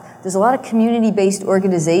Alice up. There's a lot of community-based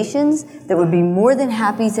organizations that would be more than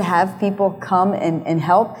happy to have people come and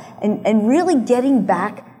help, and really getting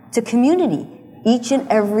back to community. Each and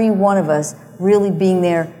every one of us really being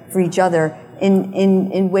there for each other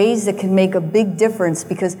in ways that can make a big difference,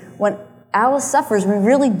 because when Alice suffers, we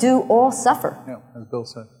really do all suffer. Yeah, as Bill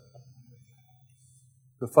said.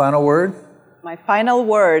 The final word? My final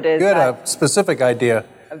word is... Good, a specific idea.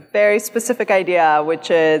 A very specific idea,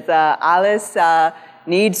 which is Alice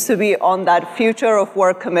needs to be on that Future of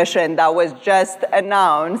Work Commission that was just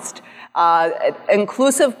announced.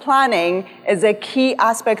 Inclusive planning is a key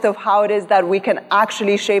aspect of how it is that we can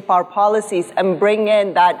actually shape our policies and bring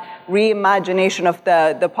in that reimagination of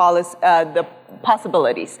the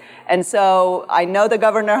possibilities. And so I know the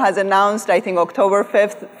governor has announced, I think October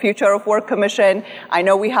 5th, Future of Work Commission. I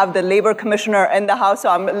know we have the labor commissioner in the House, so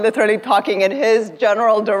I'm literally talking in his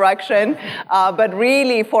general direction. But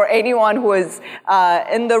really, for anyone who is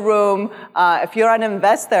in the room, if you're an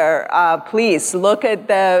investor, please look at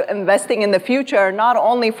the investing in the future, not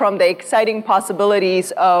only from the exciting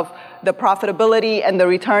possibilities of the profitability and the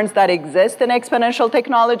returns that exist in exponential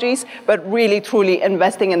technologies, but really truly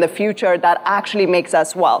investing in the future that actually makes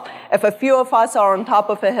us well. If a few of us are on top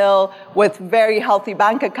of a hill with very healthy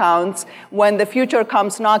bank accounts, when the future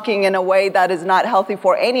comes knocking in a way that is not healthy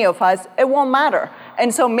for any of us, it won't matter.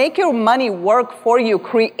 And so make your money work for you,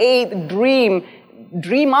 create,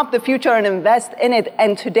 dream up the future and invest in it.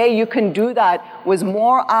 And today you can do that with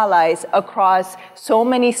more allies across so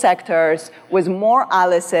many sectors, with more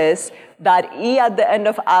Alice's. That E at the end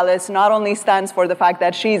of Alice not only stands for the fact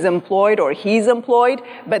that she's employed or he's employed,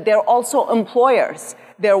 but they're also employers.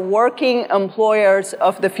 They're working employers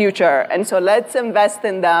of the future. And so let's invest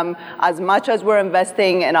in them as much as we're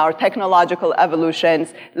investing in our technological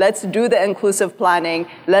evolutions. Let's do the inclusive planning.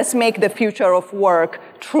 Let's make the future of work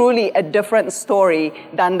truly a different story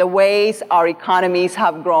than the ways our economies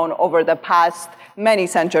have grown over the past many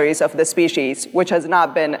centuries of the species, which has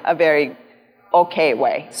not been a very okay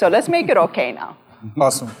way. So let's make it okay now.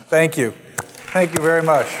 Awesome. Thank you. Thank you very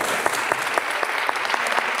much.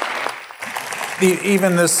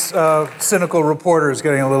 Even this cynical reporter is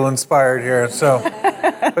getting a little inspired here. So,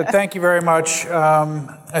 but thank you very much.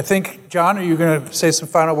 I think, John, are you going to say some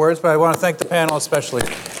final words? But I want to thank the panel especially.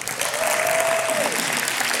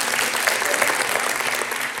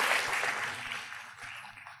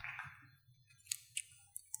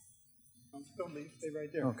 Don't leave. Stay right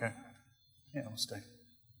there. Okay. Yeah, I'll stay.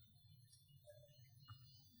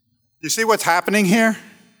 You see what's happening here?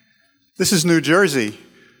 This is New Jersey.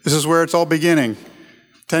 This is where it's all beginning.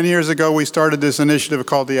 10 years ago, we started this initiative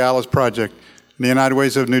called the Alice Project. And the United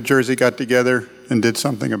Ways of New Jersey got together and did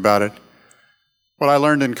something about it. What I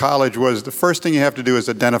learned in college was the first thing you have to do is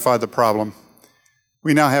identify the problem.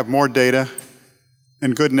 We now have more data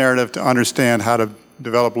and good narrative to understand how to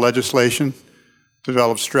develop legislation,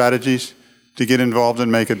 develop strategies, to get involved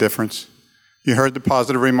and make a difference. You heard the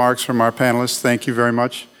positive remarks from our panelists. Thank you very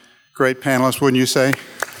much. Great panelists, wouldn't you say?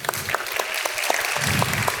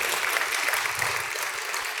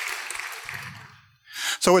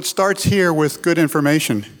 So it starts here with good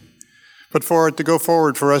information. But for it to go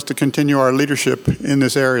forward, for us to continue our leadership in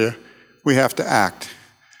this area, we have to act.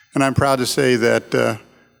 And I'm proud to say that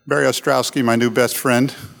Barry Ostrowski, my new best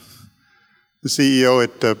friend, the CEO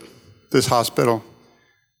at this hospital,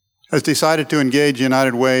 has decided to engage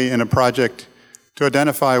United Way in a project to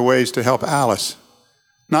identify ways to help Alice.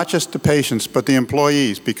 Not just the patients, but the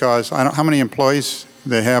employees, because I don't know how many employees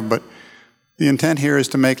they have, but the intent here is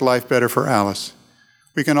to make life better for Alice.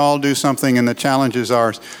 We can all do something, and the challenge is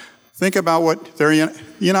ours. Think about what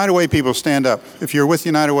United Way people, stand up. If you're with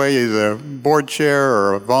United Way, either a board chair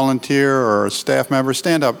or a volunteer or a staff member,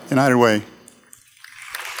 stand up, United Way.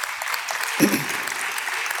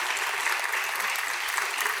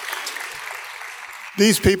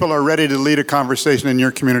 These people are ready to lead a conversation in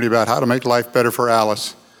your community about how to make life better for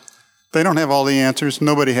Alice. They don't have all the answers.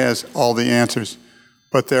 Nobody has all the answers.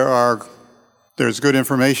 But there's good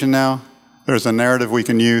information now. There's a narrative we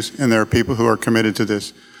can use, and there are people who are committed to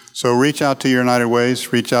this. So reach out to your United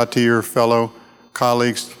Ways, reach out to your fellow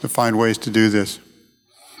colleagues to find ways to do this.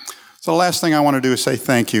 So the last thing I want to do is say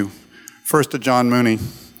thank you. First to John Mooney,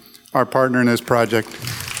 our partner in this project.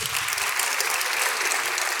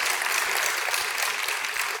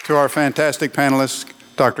 To our fantastic panelists,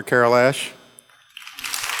 Dr. Carol Ash,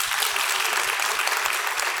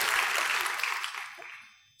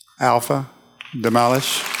 Alpha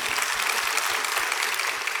Demalish,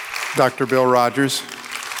 Dr. Bill Rogers,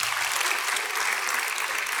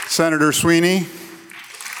 Senator Sweeney,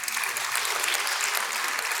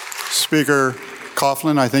 Speaker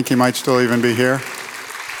Coughlin, I think he might still even be here,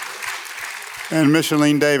 and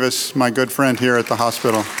Micheline Davis, my good friend here at the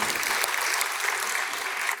hospital.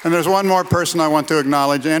 And there's one more person I want to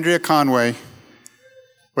acknowledge, Andrea Conway.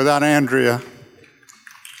 Without Andrea,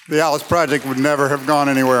 the Alice Project would never have gone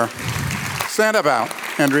anywhere. Stand up out,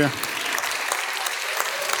 Andrea.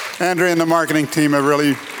 Andrea and the marketing team have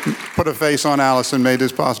really put a face on Alice and made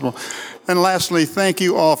this possible. And lastly, thank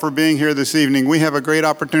you all for being here this evening. We have a great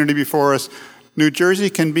opportunity before us. New Jersey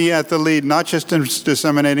can be at the lead, not just in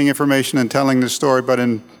disseminating information and telling the story, but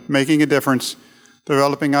in making a difference,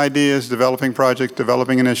 developing ideas, developing projects,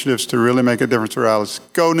 developing initiatives to really make a difference for Alice.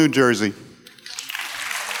 Go New Jersey.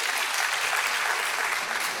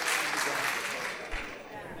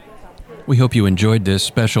 We hope you enjoyed this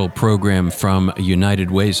special program from United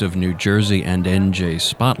Ways of New Jersey and NJ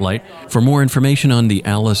Spotlight. For more information on the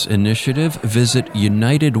ALICE initiative, visit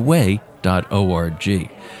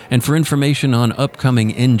unitedway.org. And for information on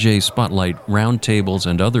upcoming NJ Spotlight roundtables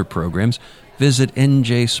and other programs, visit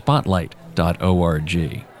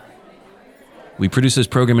njspotlight.org. We produce this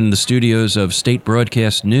program in the studios of State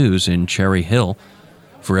Broadcast News in Cherry Hill.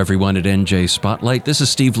 For everyone at NJ Spotlight, this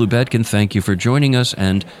is Steve Lubetkin. Thank you for joining us,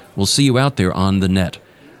 and we'll see you out there on the net.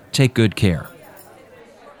 Take good care.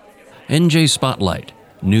 NJ Spotlight,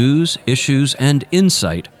 news, issues, and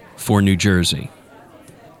insight for New Jersey.